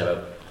just said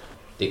about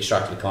the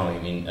extractive economy.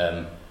 I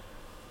mean,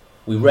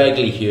 we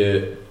regularly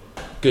hear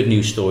good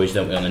news stories,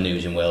 don't we, on the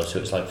news in Wales? So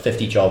it's like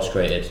 50 jobs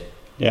created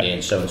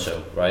in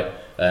so-and-so, right?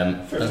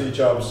 50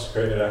 jobs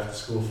created after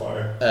school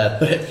fire.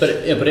 But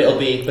it'll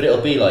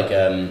be like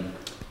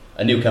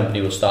a new company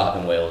will start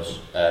up in Wales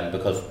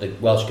because the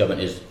Welsh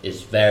government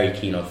is very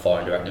keen on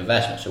foreign direct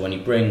investment. So when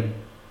you bring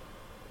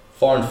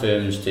foreign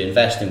firms to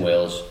invest in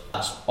Wales,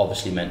 that's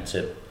obviously meant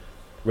to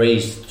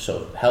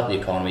help the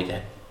economy, to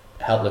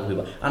help local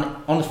people. And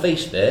on the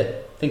face of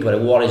it, think about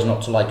it, what is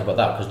not to like about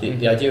that? Because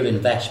the idea of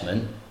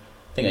investment,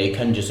 I think you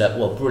can just say,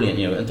 well, brilliant,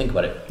 and think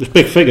about it. There's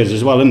big figures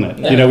as well, isn't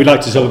there? Yeah, we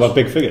like to talk about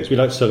big figures. We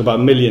like to talk about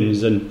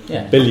millions and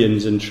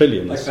billions and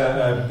trillions. Like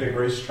that big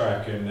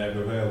racetrack in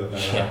Ebbw Vale that never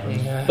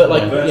happened. Yeah. But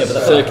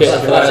that's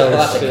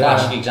a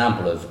classic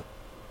example of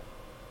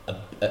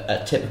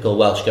a typical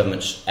Welsh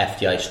government's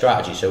FDI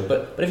strategy. So,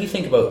 but if you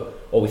think about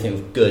what we think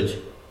of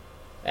good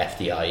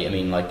FDI, I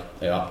mean,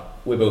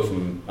 we're both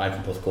I'm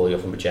from Porthcawl, you're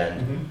from Bridgend.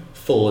 Mm-hmm.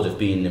 Ford have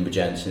been in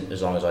Bridgend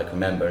as long as I can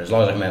remember. As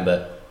long as I can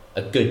remember,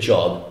 a good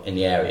job in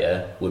the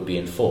area would be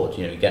in Ford.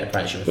 You get an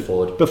apprenticeship with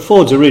Ford. But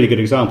Ford's a really good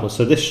example.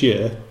 So last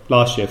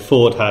year,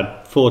 Ford had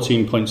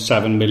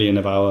 14.7 million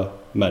of our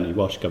money,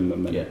 Welsh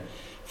government money. Yeah.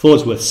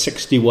 Ford's worth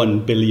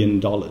 $61 billion.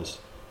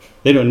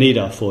 They don't need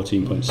our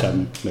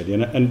 14.7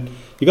 million. And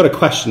you've got to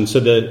question,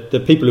 so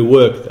the people who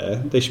work there,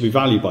 they should be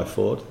valued by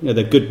Ford.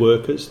 They're good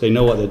workers, they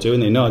know what they're doing,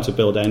 they know how to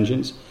build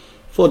engines.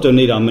 Ford don't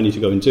need our money to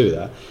go and do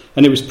that.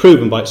 And it was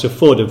proven so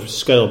Ford have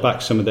scaled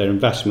back some of their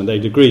investment.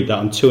 They'd agreed that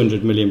on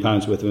 £200 million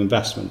worth of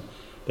investment.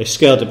 They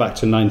scaled it back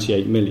to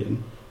 98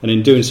 million. And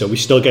in doing so, we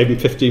still gave them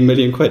 15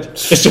 million quid.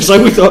 It's just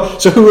like we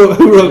thought, so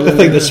who wrote the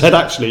thing that said,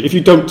 actually, if you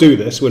don't do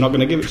this, we're not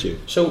going to give it to you?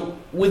 So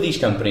with these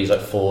companies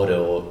like Ford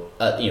or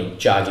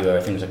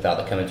Jaguar, things like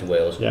that come into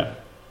Wales. Yeah.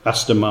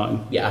 Aston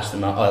Martin. Yeah, Aston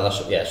Martin. Oh,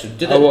 that's yeah. So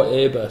what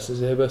Airbus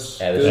is Airbus?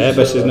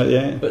 Airbus, isn't it?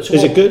 Yeah. But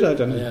is it good? I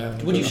don't know.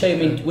 Yeah. Would you say? I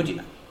mean, would you?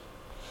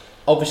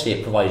 Obviously,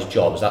 it provides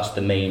jobs. That's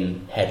the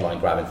main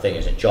headline-grabbing thing,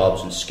 isn't it?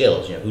 Jobs and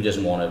skills. Who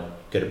doesn't want a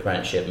good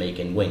apprenticeship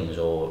making wings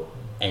or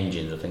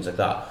engines or things like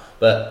that?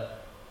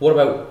 But what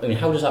about? I mean,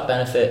 how does that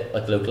benefit the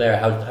local area?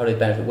 How do they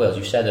benefit Wales?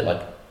 You said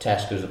that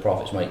Tesco's, the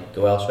profits might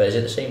go elsewhere. Is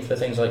it the same for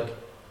things like?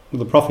 Well,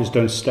 the profits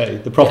don't stay.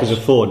 The profits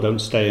of Ford don't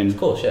stay in. Of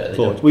course, yeah.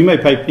 Ford. We may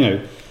pay,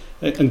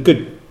 and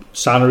good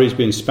salaries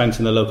being spent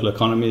in the local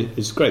economy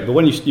is great. But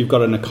when you've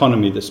got an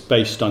economy that's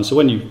based on, so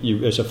when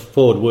you as a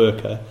Ford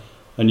worker,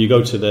 and you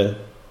go to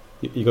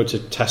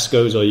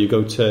Tesco's or you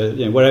go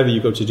to wherever you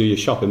go to do your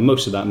shopping,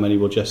 most of that money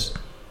will just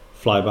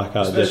fly back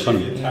out of the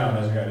economy. Especially if your town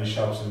hasn't got any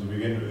shops in the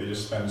beginning, they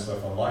just spend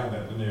stuff online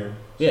then, don't you?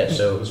 Yeah,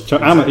 so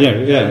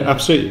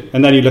absolutely.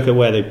 And then you look at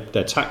where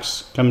their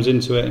tax comes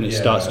into it, and it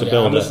starts to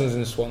build. Amazon's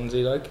in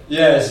Swansea,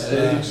 Yes, you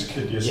just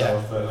kid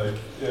yourself. The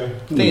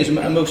thing is,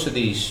 most of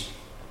these,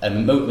 a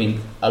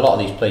lot of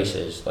these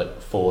places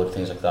like Ford,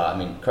 things like that. I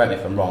mean, correct me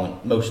if I'm wrong.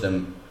 Most of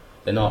them,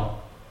 they're not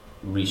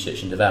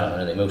research and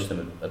development, are they? Most of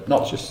them are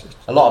not.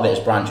 A lot of it is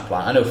branch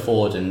plant. I know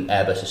Ford and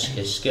Airbus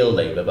is skilled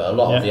labour, but a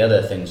lot of the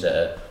other things that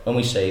are, when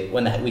we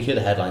hear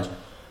the headlines,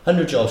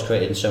 100 jobs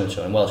created in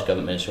so-and-so, and Welsh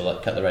Government Minister will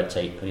cut the red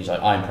tape, and he's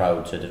like, I'm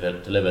proud to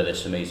deliver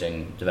this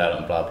amazing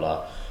development, blah,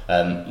 blah.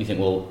 You think,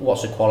 well,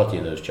 what's the quality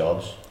of those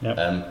jobs? Yep.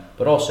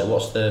 But also,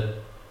 what's the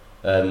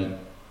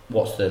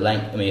what's the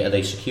length? I mean, are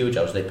they secure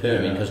jobs? Are they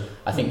permanent? Because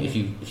I think if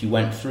you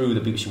went through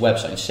the BBC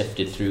website and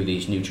sifted through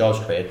these new jobs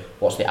created,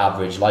 what's the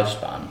average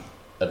lifespan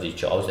of these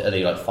jobs? Are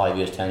they like 5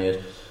 years, 10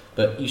 years?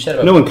 But you said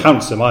about no one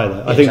counts them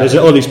either. I think there's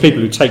all these people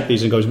who take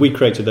these and goes, we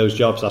created those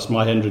jobs, that's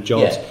my 100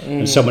 jobs,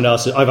 and someone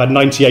else, I've had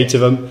 98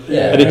 of them,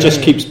 and it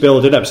just keeps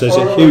building up. So there's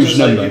a huge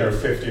number. Like,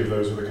 50 of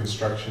those were the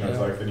construction of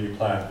like the new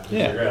plant.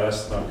 Yeah,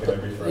 that's not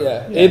going to be forever.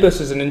 Yeah, Airbus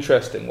is an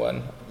interesting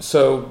one.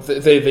 So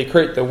they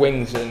create the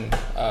wings in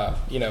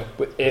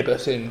with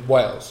Airbus in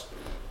Wales,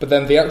 but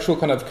then the actual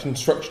kind of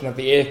construction of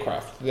the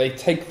aircraft, they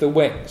take the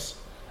wings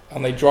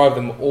and they drive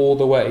them all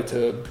the way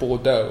to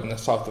Bordeaux in the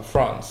south of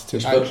France to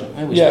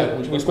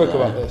we spoke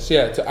about this.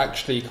 To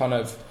actually kind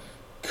of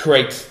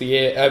create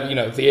the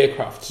the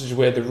aircraft. This is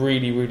where the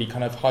really, really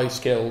kind of high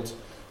skilled,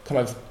 kind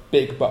of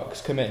big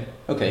bucks come in.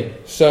 Okay.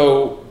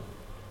 So,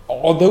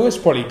 although it's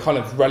probably kind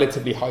of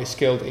relatively high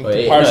skilled in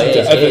comparison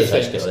to other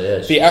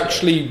things, the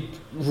actually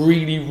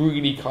really,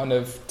 really kind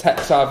of tech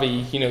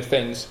savvy,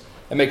 things.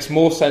 It makes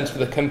more sense for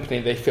the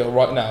company, they feel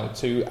right now,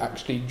 to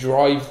actually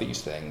drive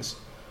these things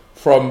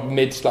from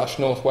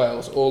mid/North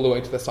Wales all the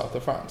way to the south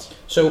of France.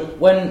 So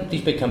when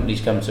these big companies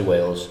come to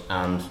Wales,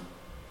 and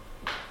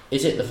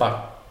is it the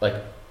fact, like,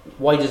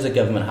 why does the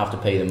government have to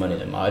pay the money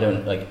then? I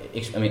don't,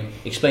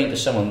 explain to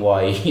someone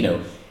why,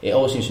 it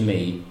always seems to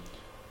me,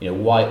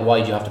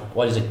 why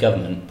does a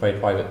government pay a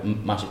private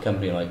massive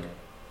company like,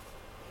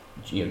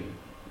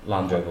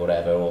 Land Rover or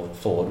whatever, or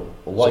Ford,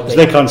 or why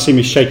they can't see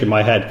me shaking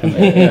my head, can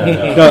they?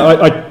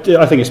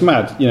 I think it's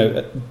mad,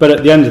 but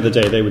at the end of the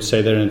day they would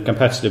say they're in a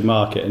competitive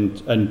market,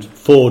 and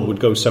Ford would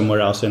go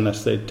somewhere else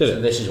unless they did it.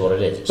 So this is what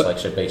it is.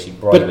 It's basically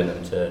bribing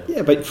them to...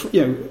 Yeah, but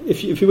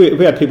if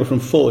we had people from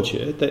Ford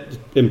here,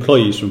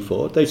 employees from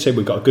Ford, they'd say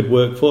we've got a good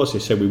workforce, they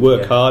say we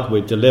work hard,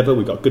 we deliver,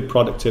 we've got good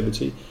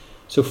productivity.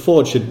 So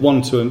Ford should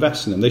want to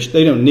invest in them.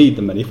 They don't need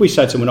the money. If we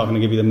said to them, we're not going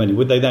to give you the money,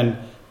 would they then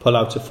pull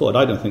out of Ford?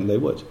 I don't think they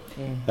would.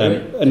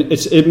 And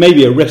it may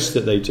be a risk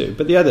that they do.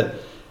 But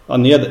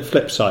on the other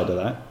flip side of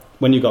that,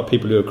 when you've got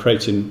people who are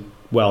creating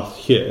wealth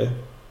here,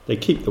 they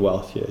keep the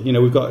wealth here.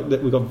 We've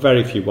got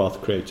very few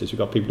wealth creators. We've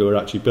got people who are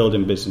actually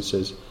building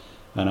businesses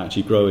and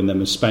actually growing them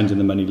and spending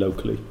the money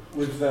locally.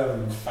 With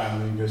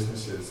family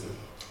businesses,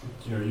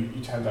 you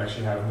tend to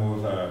actually have more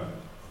of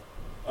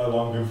a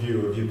longer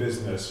view of your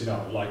business. You're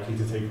not likely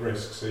to take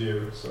risks, are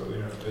you? So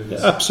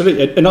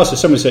absolutely. And also,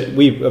 someone said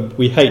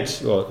we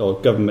hate, or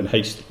government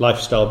hates,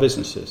 lifestyle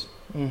businesses.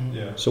 Mm-hmm.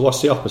 Yeah. So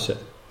what's the opposite?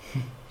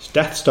 It's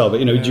death style. But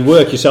do you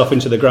work yourself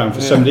into the ground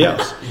for somebody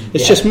else?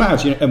 It's just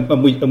mad.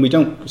 And we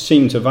don't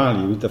seem to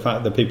value the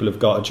fact that people have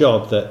got a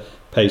job that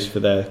pays for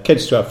their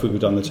kids to have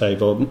food on the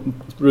table,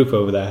 roof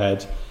over their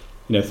head,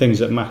 things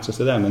that matter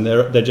to them, and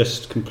they're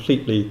just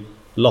completely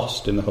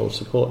lost in the whole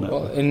support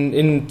network. Well,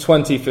 in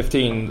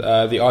 2015,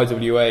 the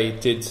IWA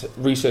did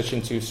research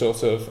into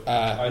sort of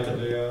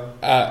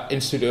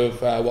Institute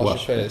of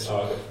Welsh Affairs.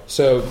 Oh, okay.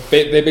 So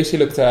they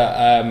basically looked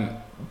at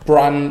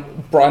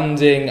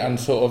branding and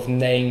sort of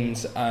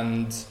names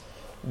and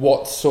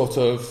what sort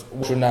of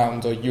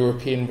renowned or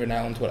European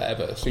renowned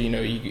whatever. So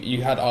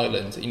you had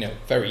Ireland,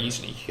 very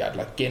easily you had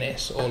like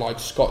Guinness or like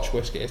Scotch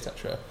whiskey,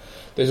 etc.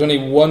 There's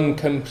only one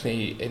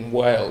company in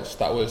Wales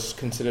that was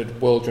considered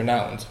world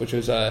renowned, which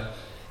was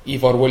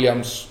Ifor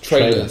Williams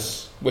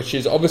trailers, which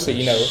is obviously,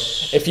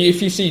 if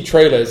you see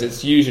trailers,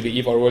 it's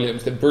usually Ifor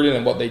Williams. They're brilliant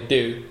at what they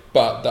do,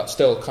 but that's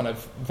still kind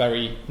of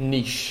very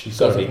niche. You've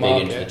got to be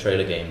big into the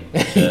trailer game.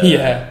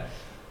 Yeah.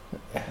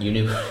 You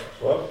knew?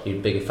 What? You're a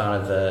big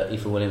fan of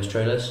Ifor Williams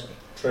trailers?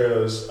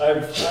 Trailers.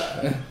 I've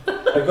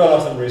got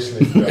off them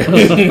recently.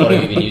 What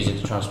have you been using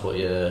to transport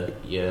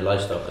your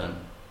livestock then?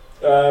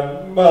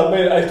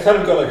 I kind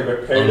of got like a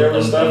bit paid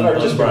over stuff. I've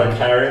just been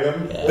carrying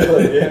them.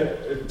 Yeah.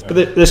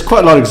 But there's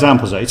quite a lot of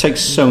examples there. It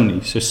takes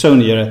Sony. So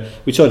Sony,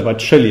 we talked about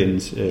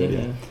trillions earlier.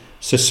 Mm-hmm.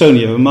 So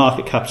Sony have a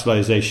market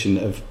capitalisation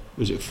of,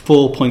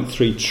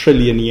 4.3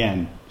 trillion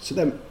yen. So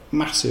they're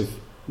massive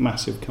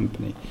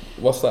company.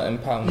 What's that in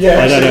pounds?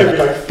 Yeah, I don't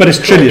know. like but it's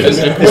trillions.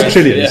 It's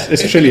trillions. Yeah.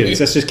 It's trillions.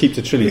 Let's just keep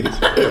to trillions.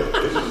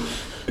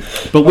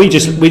 But we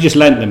just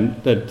lent them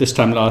this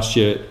time last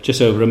year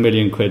just over £1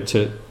 million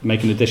to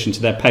make an addition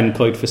to their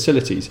Pencoed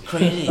facilities.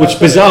 Crazy. Which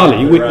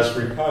bizarrely, the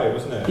Raspberry Pi,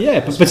 wasn't it? Yeah,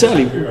 but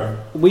bizarrely,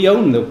 we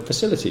own the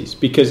facilities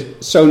because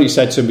Sony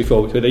said to them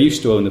before they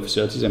used to own the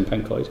facilities in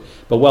Pencoed,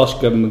 but Welsh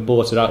government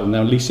bought it out and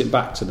now lease it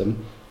back to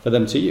them for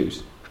them to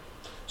use.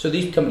 So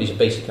these companies are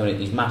basically coming.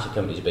 These massive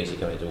companies are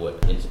basically coming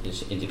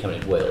into coming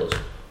into Wales,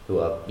 who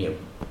are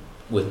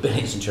with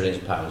billions and trillions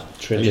of pounds,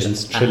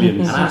 Trillions.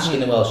 and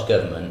asking the Welsh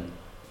government.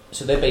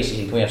 So they're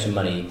basically, can we have some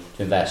money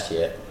to invest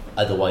here?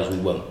 Otherwise,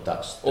 we won't.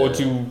 Or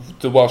do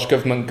the Welsh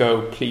government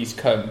go, please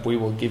come, we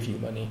will give you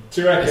money?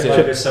 Do you reckon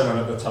there's someone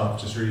at the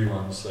top just really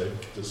wants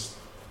just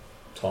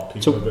top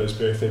people at his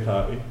birthday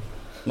party?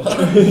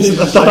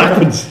 That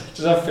happens.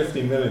 Just have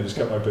 15 million, just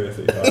cut my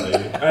birthday party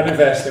and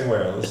invest in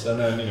Wales, and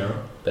then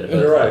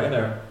You're right,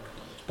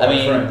 I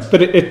mean,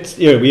 but it's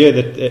we hear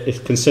that it's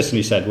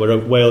consistently said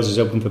Wales is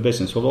open for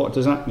business. Well, what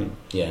does that mean?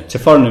 Yeah. To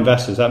foreign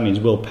investors, that means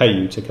we'll pay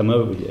you to come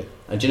over here.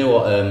 And do you know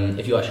what?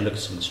 If you actually look at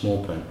some of the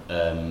small print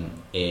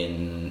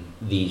in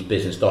these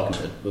business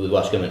documents, with the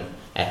Welsh Government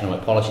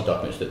economic policy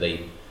documents that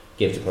they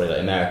give to probably like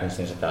Americans,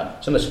 things like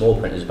that, some of the small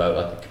print is about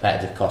like the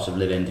competitive cost of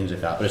living, things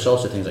like that, but it's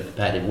also things like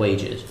competitive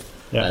wages.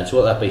 Yeah. And so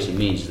what that basically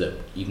means is that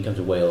you can come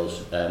to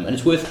Wales, and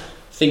it's worth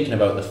thinking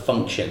about the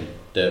function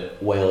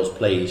that Wales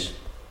plays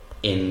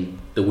in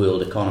the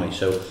world economy.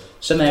 So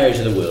some areas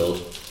of the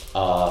world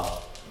are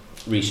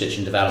research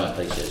and development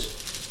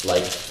places,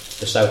 like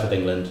the south of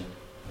England,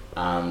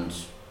 and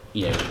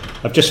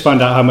I've just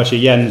found out how much a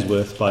yen's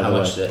worth, by how the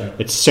way. much the,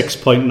 It's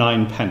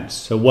 6.9 pence.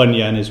 So 1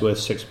 yen is worth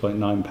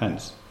 6.9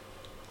 pence.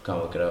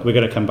 can't work it out. We're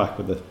going to come back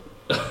with it.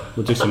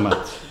 We'll do some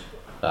maths.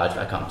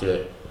 I can't do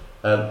it.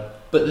 But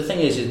the thing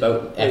is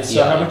about FDI.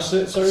 So how much is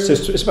it? Sorry. So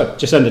it's about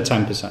just under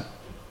 10%.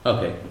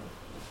 Okay.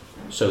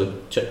 So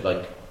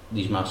like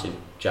these massive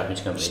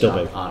Japanese companies Still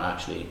aren't, big. aren't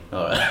actually.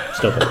 All right.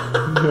 Still big.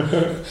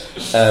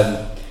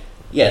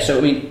 Yeah. So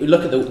I mean, we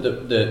look at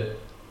the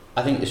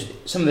I think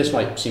some of this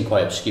might seem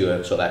quite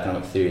obscure, sort of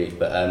economic theory,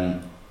 but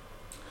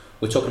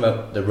we're talking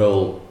about the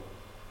role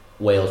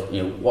Wales.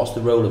 What's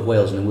the role of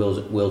Wales in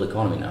the world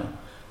economy now?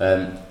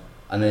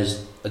 And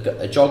there's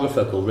a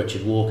geographer called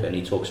Richard Walker, and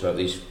he talks about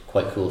these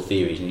quite cool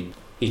theories. And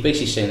he's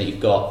basically saying that you've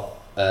got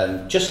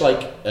just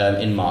like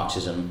in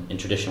Marxism, in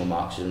traditional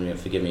Marxism.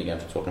 Forgive me again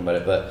for talking about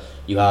it, but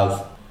you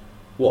have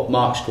what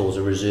Marx calls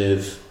a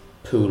reserve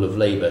pool of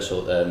labour,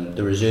 so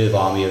the reserve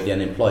army of the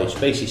unemployed.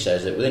 Which basically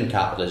says that within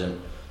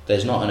capitalism,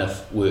 there's not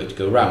enough work to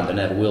go around. There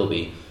never will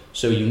be.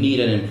 So you need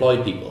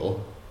unemployed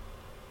people.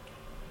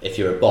 If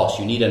you're a boss,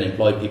 you need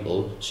unemployed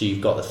people, so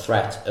you've got the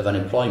threat of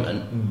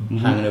unemployment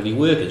hanging over your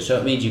workers. So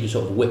it means you can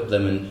sort of whip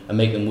them and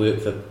make them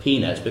work for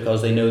peanuts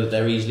because they know that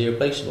they're easily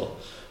replaceable.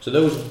 So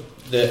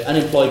the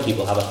unemployed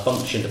people have a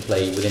function to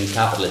play within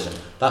capitalism.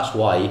 That's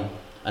why,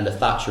 under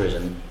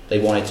Thatcherism, they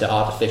wanted to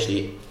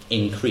artificially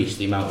increase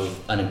the amount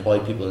of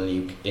unemployed people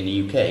in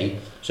the UK.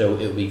 So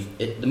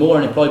the more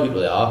unemployed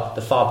people there are,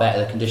 the far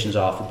better the conditions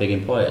are for big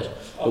employers.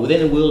 But within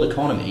the world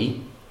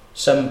economy,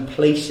 some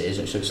places,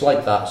 so it's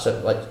like that,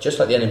 so just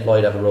like the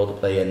unemployed have a role to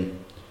play in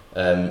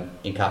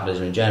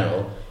capitalism in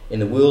general, in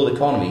the world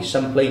economy,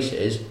 some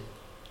places,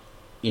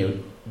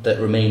 that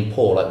remain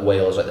poor, like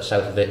Wales, like the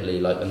south of Italy,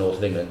 like the north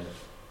of England,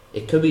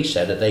 it could be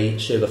said that they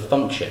serve a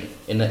function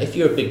in that if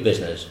you're a big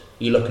business,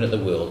 you're looking at the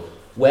world,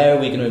 where are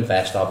we going to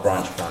invest our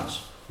branch plants?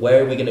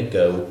 Where are we going to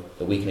go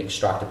that we can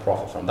extract a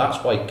profit from?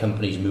 That's why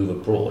companies move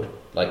abroad.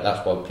 Like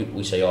that's why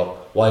we say,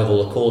 why have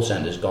all the call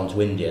centres gone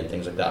to India and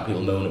things like that? And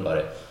people moan about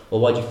it. Well,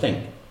 why do you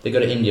think? They go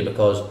to India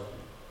because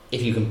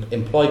if you can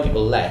employ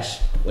people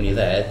less when you're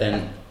there,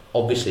 then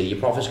obviously your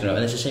profit's going to...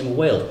 And it's the same with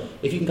Wales.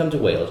 If you can come to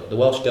Wales, the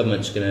Welsh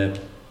government's going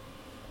to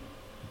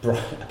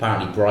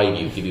apparently bribe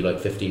you, give you like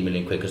 15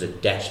 million quid because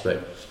they're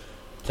desperate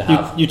to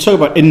have... You talk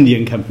about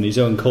Indian companies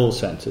own call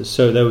centres.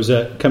 So there was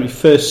a company,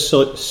 First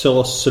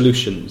Source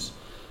Solutions,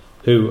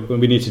 who, when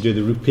we need to do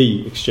the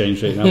rupee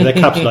exchange rate now, they're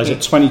capitalised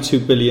at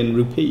 22 billion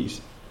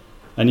rupees.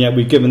 And yet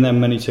we've given them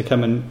money to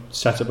come and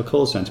set up a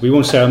call centre. We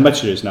won't say how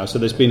much it is now. So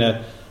there's been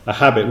a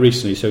habit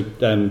recently. So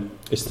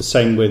it's the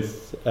same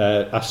with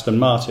Aston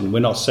Martin. We're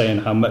not saying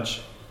how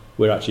much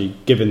we're actually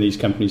giving these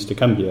companies to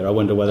come here. I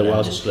wonder whether an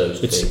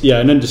undisclosed it's fee.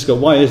 an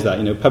undisclosed. Why is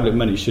that? Public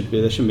money there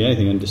shouldn't be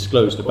anything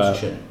undisclosed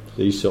about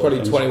these sort Probably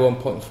of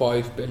things.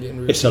 21.5 billion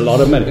rupees. It's a lot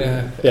of money.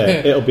 Yeah,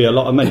 It'll be a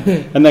lot of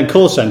money. And then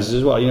call centres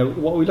as well.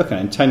 What are we looking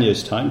at in 10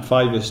 years' time,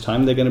 5 years'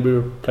 time? They're going to be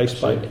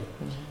replaced by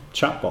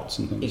chatbots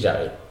and things.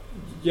 Exactly.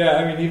 Yeah,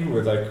 I mean, even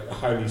with like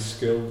highly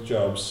skilled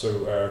jobs,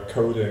 so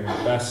coding,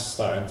 that's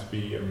starting to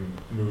be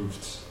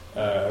moved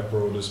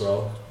abroad as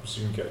well,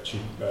 so you can get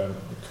cheap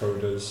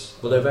coders.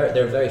 Well,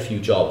 there are very few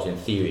jobs in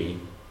theory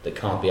that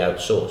can't be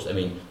outsourced. I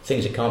mean,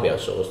 things that can't be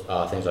outsourced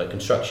are things like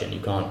construction. They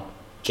can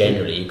be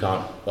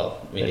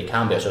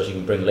outsourced, you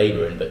can bring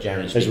labour in, but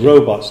generally There's speaking...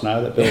 robots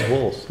now that build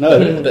walls.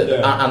 And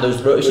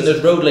those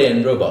road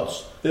laying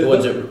robots, the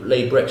ones that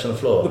lay bricks on the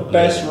floor. The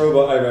best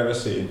robot I've ever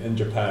seen in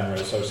Japan, where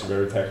it's obviously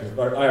very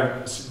technical, I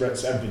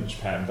haven't been in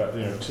Japan, but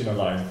seen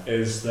online,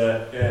 is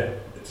that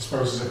it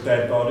disposes of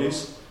dead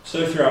bodies. So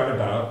if you're out and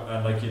about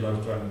and like your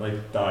loved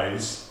one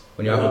dies,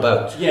 When you're out and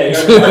about. Yeah,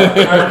 you're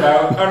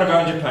out and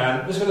about in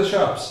Japan. Let's go to the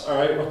shops. All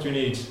right, what do we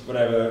need?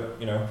 Whatever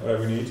we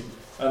need.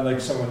 And like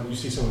you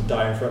see someone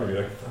die in front of you,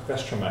 like fuck,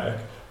 that's traumatic.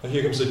 And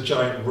here comes a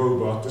giant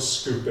robot to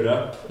scoop it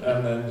up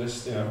and then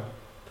just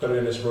put it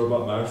in its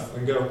robot mouth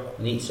and go.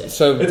 And eats it.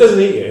 So it doesn't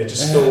eat it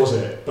just stores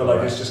it. But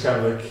like it's just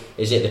kind of like.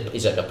 Is it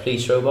like a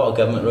police robot, a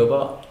government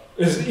robot?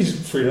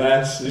 He's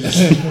freelance. He's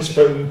just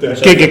putting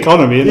gig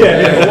economy, isn't it?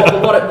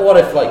 Yeah. What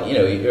if like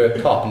you're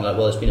a cop and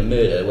there's been a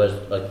murder?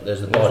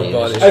 There's the body.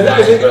 I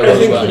think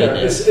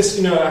it's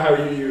how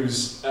you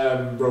use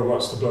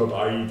robots to blow up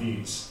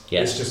IEDs.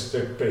 Yeah. It's just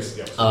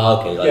basically.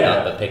 Okay,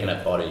 that, but picking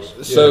up bodies.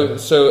 So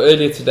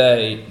earlier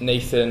today,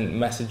 Nathan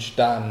messaged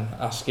Dan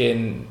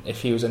asking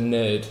if he was a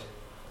nerd.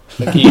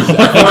 I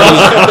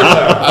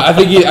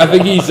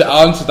think he's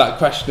answered that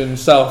question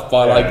himself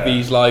by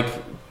these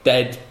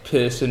dead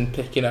person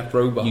picking up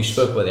robots. You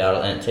spoke about the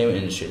adult entertainment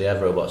industry. They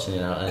have robots in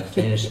the adult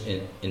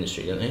entertainment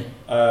industry, don't they?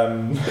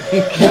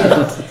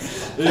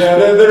 Yeah,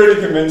 they're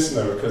really convincing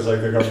though, because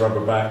like they've got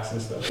rubber backs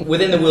and stuff.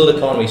 Within the world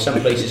economy,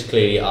 some places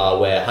clearly are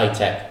where high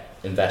tech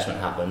investment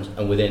happens,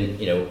 and within,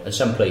 and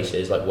some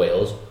places like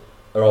Wales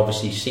are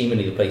obviously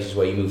seemingly the places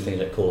where you move things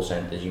like call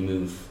centres, you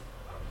move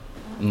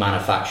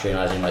manufacturing,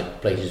 as in like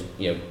places,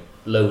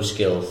 low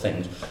skill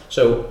things.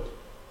 So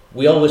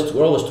we're always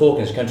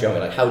talking as a country, aren't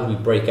we? Like, how do we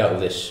break out of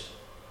this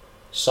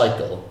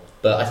cycle?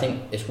 But I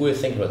think it's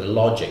worth thinking about the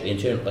logic, the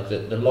internal, like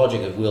the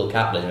logic of world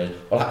capitalism is,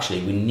 well,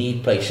 actually, we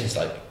need places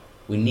like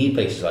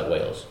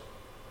Wales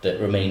that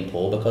remain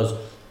poor, because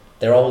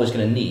they're always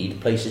going to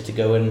need places to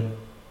go and,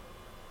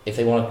 if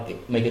they want to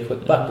make a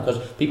quick buck, because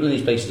people in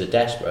these places are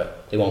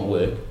desperate, they want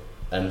work,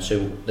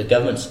 so the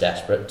government's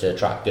desperate to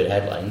attract good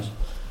headlines,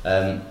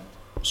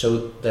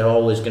 so they're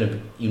always going to.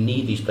 You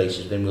need these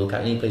places within world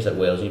capital. You need places like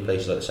Wales, you need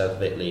places like the south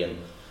of Italy and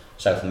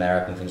South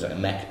America and things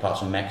like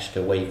parts of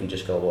Mexico, where you can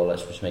just go, well,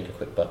 let's just make a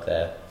quick buck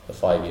there for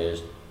 5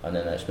 years and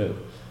then let's move.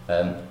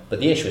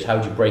 But the issue is, how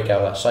do you break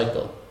out of that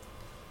cycle?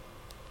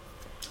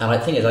 And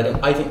the thing is,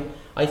 I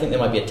think there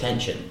might be a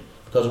tension,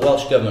 because the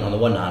Welsh government on the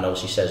one hand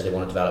obviously says they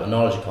want to develop a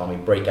knowledge economy,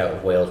 break out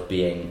of Wales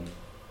being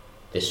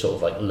this sort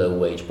of like low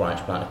wage branch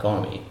plant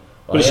economy.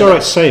 But it's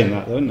alright saying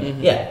that, though, isn't it?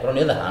 Yeah, but on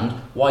the other hand,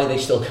 why are they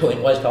still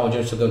going? Why is Carl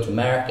Jones still going to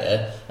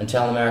America and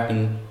telling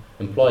American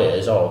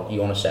employers, "Oh, you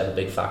want to set up a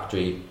big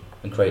factory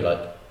and create like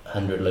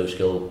 100 low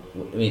skill"?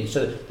 I mean,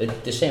 so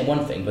they're saying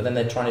one thing, but then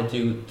they're trying to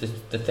do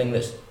the thing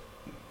that's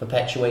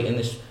perpetuating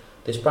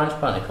this branch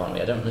plant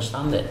economy. I don't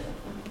understand it.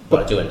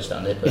 Well, I do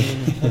understand it, but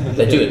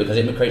they do it because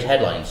it creates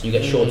headlines. You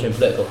get short-term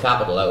political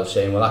capital out of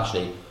saying, "Well,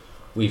 actually,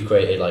 we've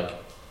created like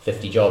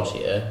 50 jobs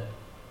here."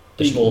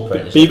 The small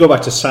print. But you go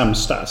back to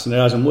Sam's stats, and it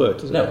hasn't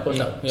worked, does it? No, of course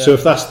not. So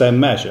if that's their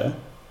measure,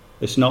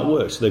 it's not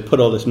worked. So they put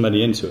all this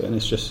money into it, and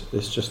it's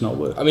just not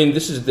worked. I mean,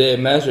 this is their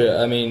measure.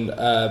 I mean,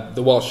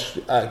 the Welsh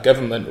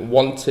government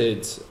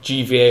wanted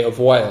GVA of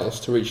Wales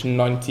to reach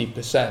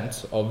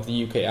 90% of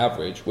the UK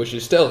average, which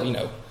is still,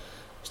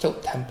 still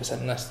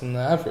 10% less than the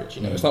average.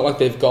 It's not like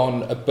they've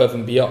gone above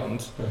and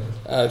beyond.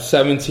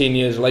 17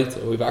 years later,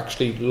 we've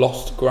actually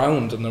lost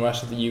ground in the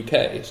rest of the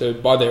UK. So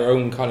by their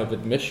own kind of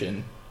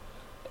admission,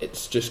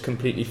 it's just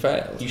completely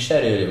failed. You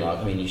said earlier,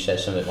 Mark, you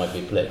said some of it might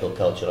be political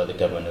culture, like the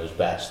government knows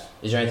best.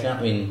 Is there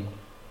anything,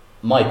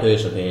 my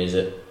personal opinion is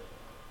that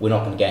we're not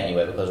going to get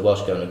anywhere, because the Welsh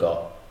government have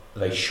got a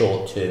very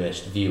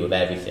short-termist view of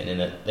everything, in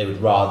that they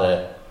would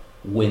rather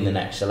win the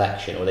next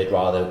election, or they'd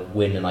rather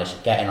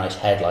get a nice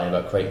headline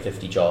about creating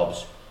 50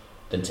 jobs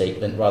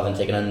rather than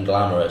take an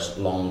unglamorous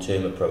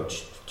long-term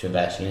approach to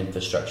investing in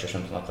infrastructure or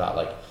something like that.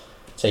 Like,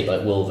 take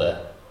like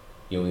Wolver.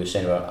 We were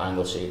saying about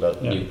Anglesey,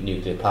 about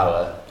nuclear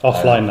power.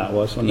 Offline that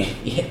was, wasn't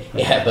it?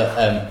 Yeah, but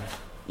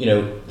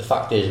the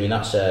fact is,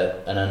 that's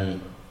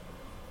an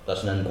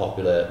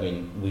unpopular.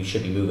 We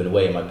should be moving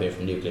away, in my opinion,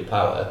 from nuclear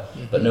power.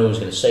 Mm-hmm. But no one's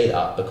going to say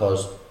that,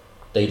 because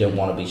they don't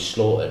want to be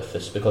slaughtered.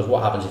 Because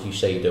what happens if you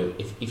say you don't?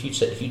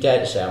 If you dare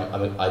to say,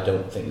 I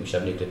don't think we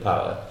should have nuclear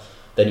power,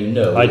 then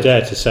I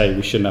dare to say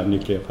we shouldn't have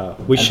nuclear power.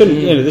 We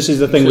shouldn't. This is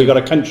the thing. We've got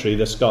a country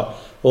that's got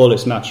all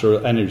its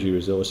natural energy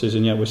resources,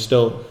 and yet we're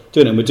still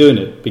doing it. And we're doing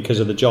it because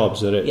of the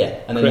jobs that it.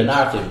 Yeah, and then the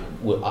narrative.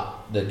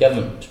 The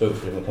government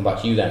spokesperson will come back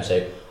to you then and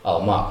say,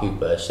 "Oh, Mark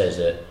Hooper says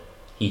that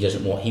he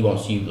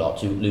wants you lot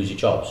to lose your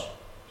jobs.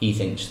 He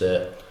thinks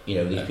that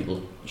these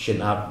people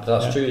shouldn't have." But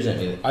that's true, isn't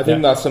it? I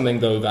think that's something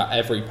though that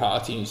every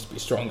party needs to be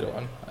stronger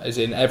on. As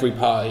in, every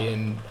party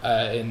in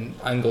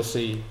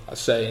Anglesey are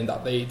saying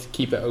that they'd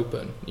keep it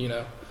open.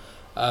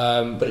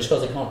 But it's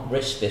because they can't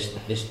risk this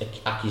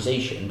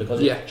accusation,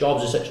 because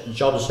jobs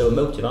are so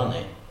emotive, aren't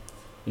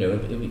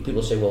they?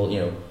 People say, well,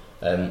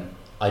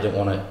 I don't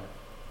want to.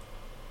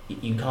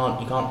 You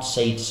can't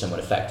say to someone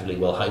effectively,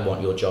 well, I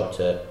want your job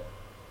to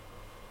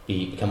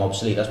become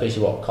obsolete. That's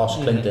basically what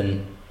cost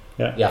Clinton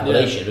the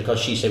appellation, because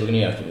she said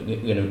we're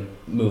going to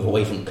move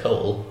away from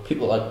coal.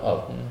 People are like,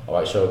 oh, all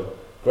right, so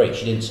great.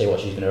 She didn't say what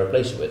she's going to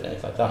replace it with, and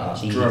anything like that. And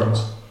that's easy. Drones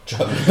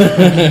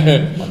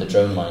on the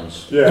drone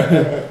mines.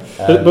 Yeah.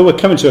 But we're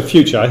coming to a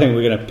future. I think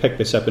we're going to pick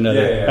this up in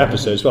another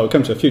episode as well. We're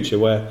coming to a future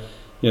where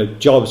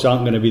jobs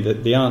aren't going to be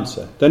the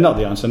answer. They're not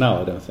the answer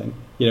now, I don't think.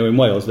 In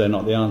Wales, they're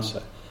not the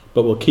answer.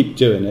 But we'll keep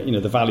doing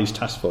it. The Valleys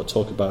Task Force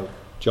talk about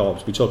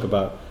jobs. We talk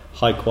about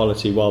high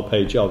quality, well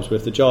paid jobs. But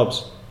if the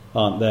jobs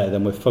aren't there,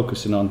 then we're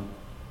focusing on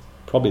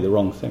probably the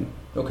wrong thing.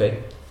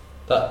 Okay.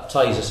 That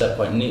ties us up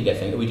quite neatly, I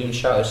think. Are we doing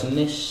shout-outs in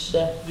this?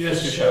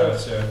 Yes,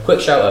 shout-outs, yeah.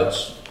 Quick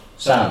shout-outs.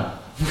 Sam.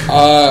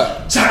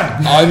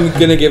 I'm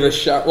going to give a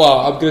shout... Well,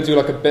 I'm going to do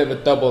like a bit of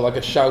a double, like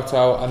a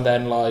shout-out, and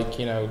then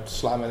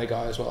slamming the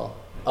guy as well.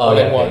 Oh,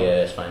 yeah,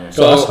 it's fine. Yeah.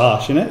 So that's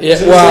harsh, isn't it?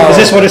 Yeah, is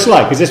this what it's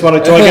like? Is this what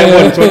do I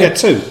get one? Do I get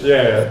two?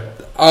 Yeah.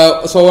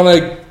 So I want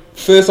to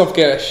first off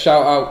get a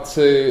shout out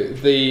to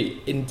the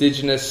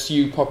indigenous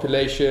Sioux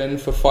population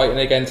for fighting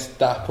against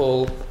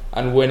DAPL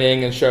and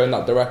winning and showing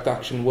that direct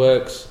action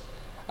works.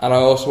 And I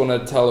also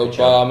want to tell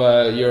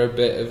Obama you're a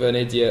bit of an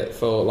idiot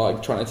for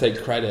like trying to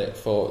take credit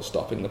for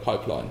stopping the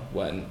pipeline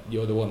when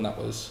you're the one that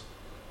was,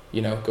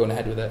 going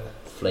ahead with it.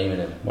 Flaming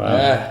him. Wow.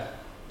 Yeah.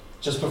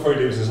 Just before he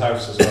leaves his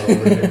house as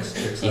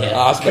well.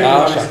 Ask,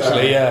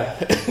 actually,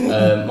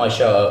 yeah. My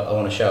shout out, I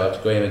want to shout out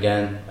to Graham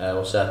again.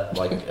 What's that?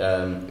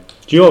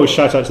 Do you always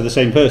shout out to the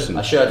same person?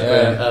 I shout out to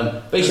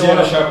Graham. Basically,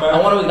 I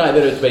want to ignite a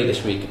bit of a debate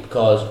this week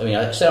because,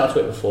 I said it on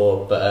Twitter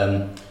before,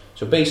 but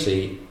so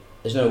basically,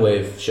 there's no way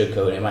of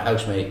sugarcoating it. My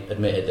housemate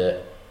admitted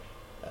that.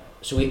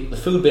 So the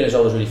food bin is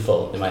always really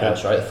full in my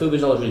house, right? The food bin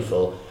is always really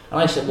full. And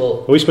I said,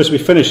 well... Are we supposed to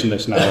be finishing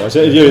this now? Is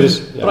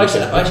it, but I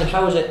said,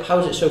 how is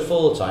it so full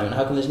all the time, and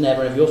how come there's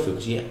never any of your food?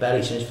 Because he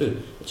barely seen his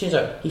food. It turns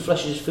out he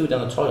flushes his food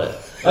down the toilet.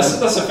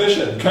 That's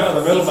efficient. Kind of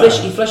the middleman.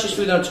 He flushes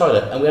food down the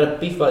toilet, and we had a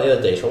beef about it the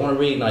other day, so I want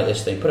to reignite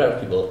this thing, put it out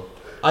to people.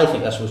 I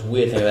think that's the most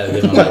weird thing I've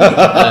ever done in my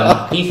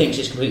life. He thinks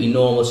it's completely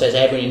normal, says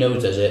everyone he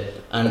knows does it,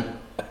 and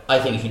I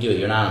think if you do it,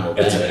 you're an animal.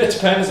 It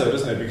depends though,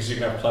 doesn't it? Because you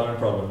can have plumbing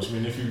problems.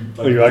 If you...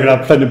 you're going to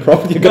have plumbing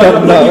problems? You're going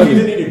to have if you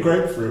didn't eat a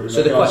grapefruit,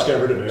 so just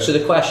get rid of it. So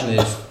the question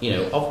is,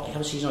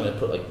 obviously he's not going to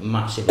put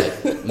massive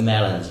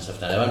melons and stuff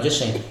down there. I'm just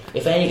saying,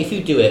 if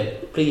you do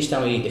it, please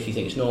tell me if you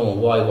think it's normal,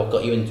 why, what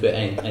got you into it,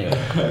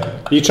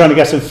 anyway. Are you trying to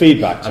get some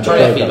feedback? I'm trying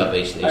to get feedback,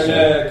 basically.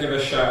 And give a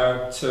shout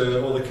out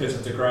to all the kids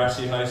at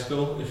Degrassi High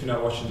School. If you're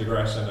not watching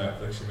Degrassi on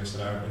Netflix, you're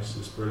missing out.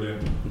 It's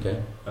brilliant. Okay.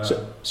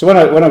 So when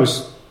I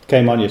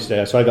came on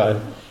yesterday, so I got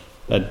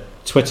a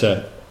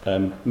Twitter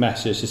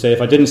message to say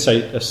if I didn't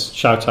say a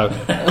shout out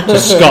to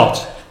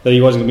Scott that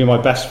he wasn't going to be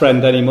my best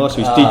friend anymore, so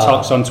he's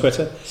detoxed on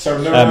Twitter. So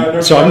I'm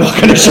not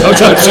going to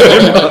shout out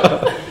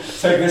to him.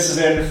 Take this as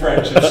the end of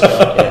friendship,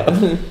 Scott.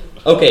 Yeah.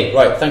 Okay,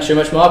 right. Thanks very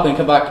much, Mark. We're going to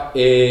come back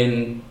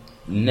in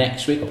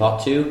next week, or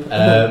part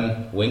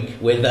 2. Wink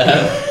with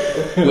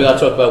our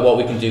talk about what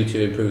we can do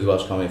to improve the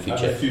Welsh economy in the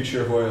future. And the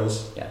future of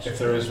Wales, yes, if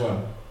there is one.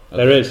 Okay.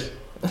 There is.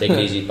 Take it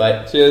easy.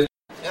 Bye. Cheers.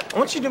 I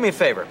want you to do me a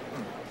favor.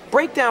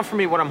 Break down for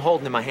me what I'm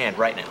holding in my hand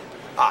right now.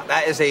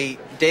 That is a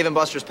Dave &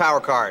 Buster's Power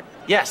Card.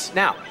 Yes.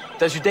 Now,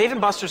 does your Dave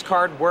 & Buster's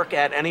card work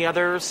at any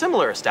other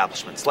similar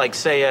establishments, like,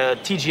 say,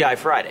 TGI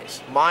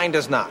Fridays? Mine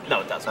does not.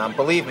 No, it doesn't.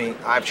 Believe me,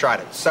 I've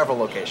tried it. Several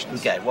locations.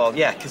 Okay, well,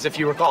 yeah, because if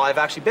you recall, I've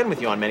actually been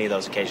with you on many of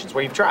those occasions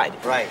where you've tried.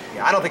 Right.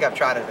 Yeah, I don't think I've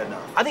tried it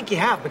enough. I think you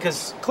have,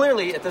 because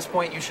clearly, at this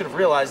point, you should have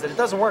realized that it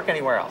doesn't work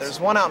anywhere else. There's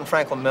one out in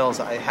Franklin Mills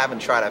I haven't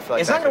tried. I feel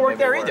like it's not going to work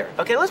there either.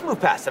 Okay, let's move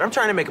past it. I'm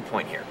trying to make a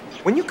point here.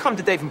 When you come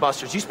to Dave &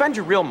 Buster's, you spend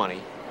your real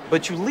money,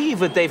 but you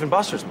leave with Dave &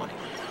 Buster's money.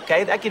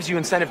 Okay, that gives you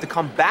incentive to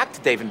come back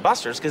to Dave &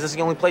 Buster's because it's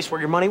the only place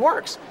where your money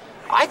works.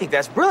 I think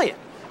that's brilliant.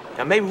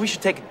 Now, maybe we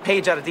should take a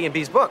page out of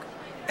D&B's book.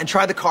 And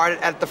try the card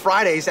at the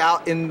Fridays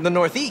out in the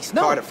Northeast.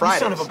 No, card at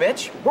Fridays. You son of a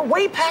bitch. We're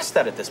way past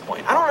that at this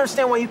point. I don't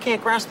understand why you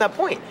can't grasp that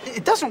point.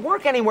 It doesn't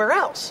work anywhere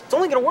else. It's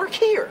only going to work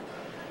here.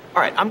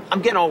 All right,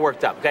 I'm getting all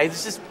worked up, okay?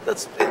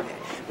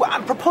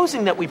 I'm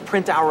proposing that we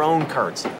print our own currency,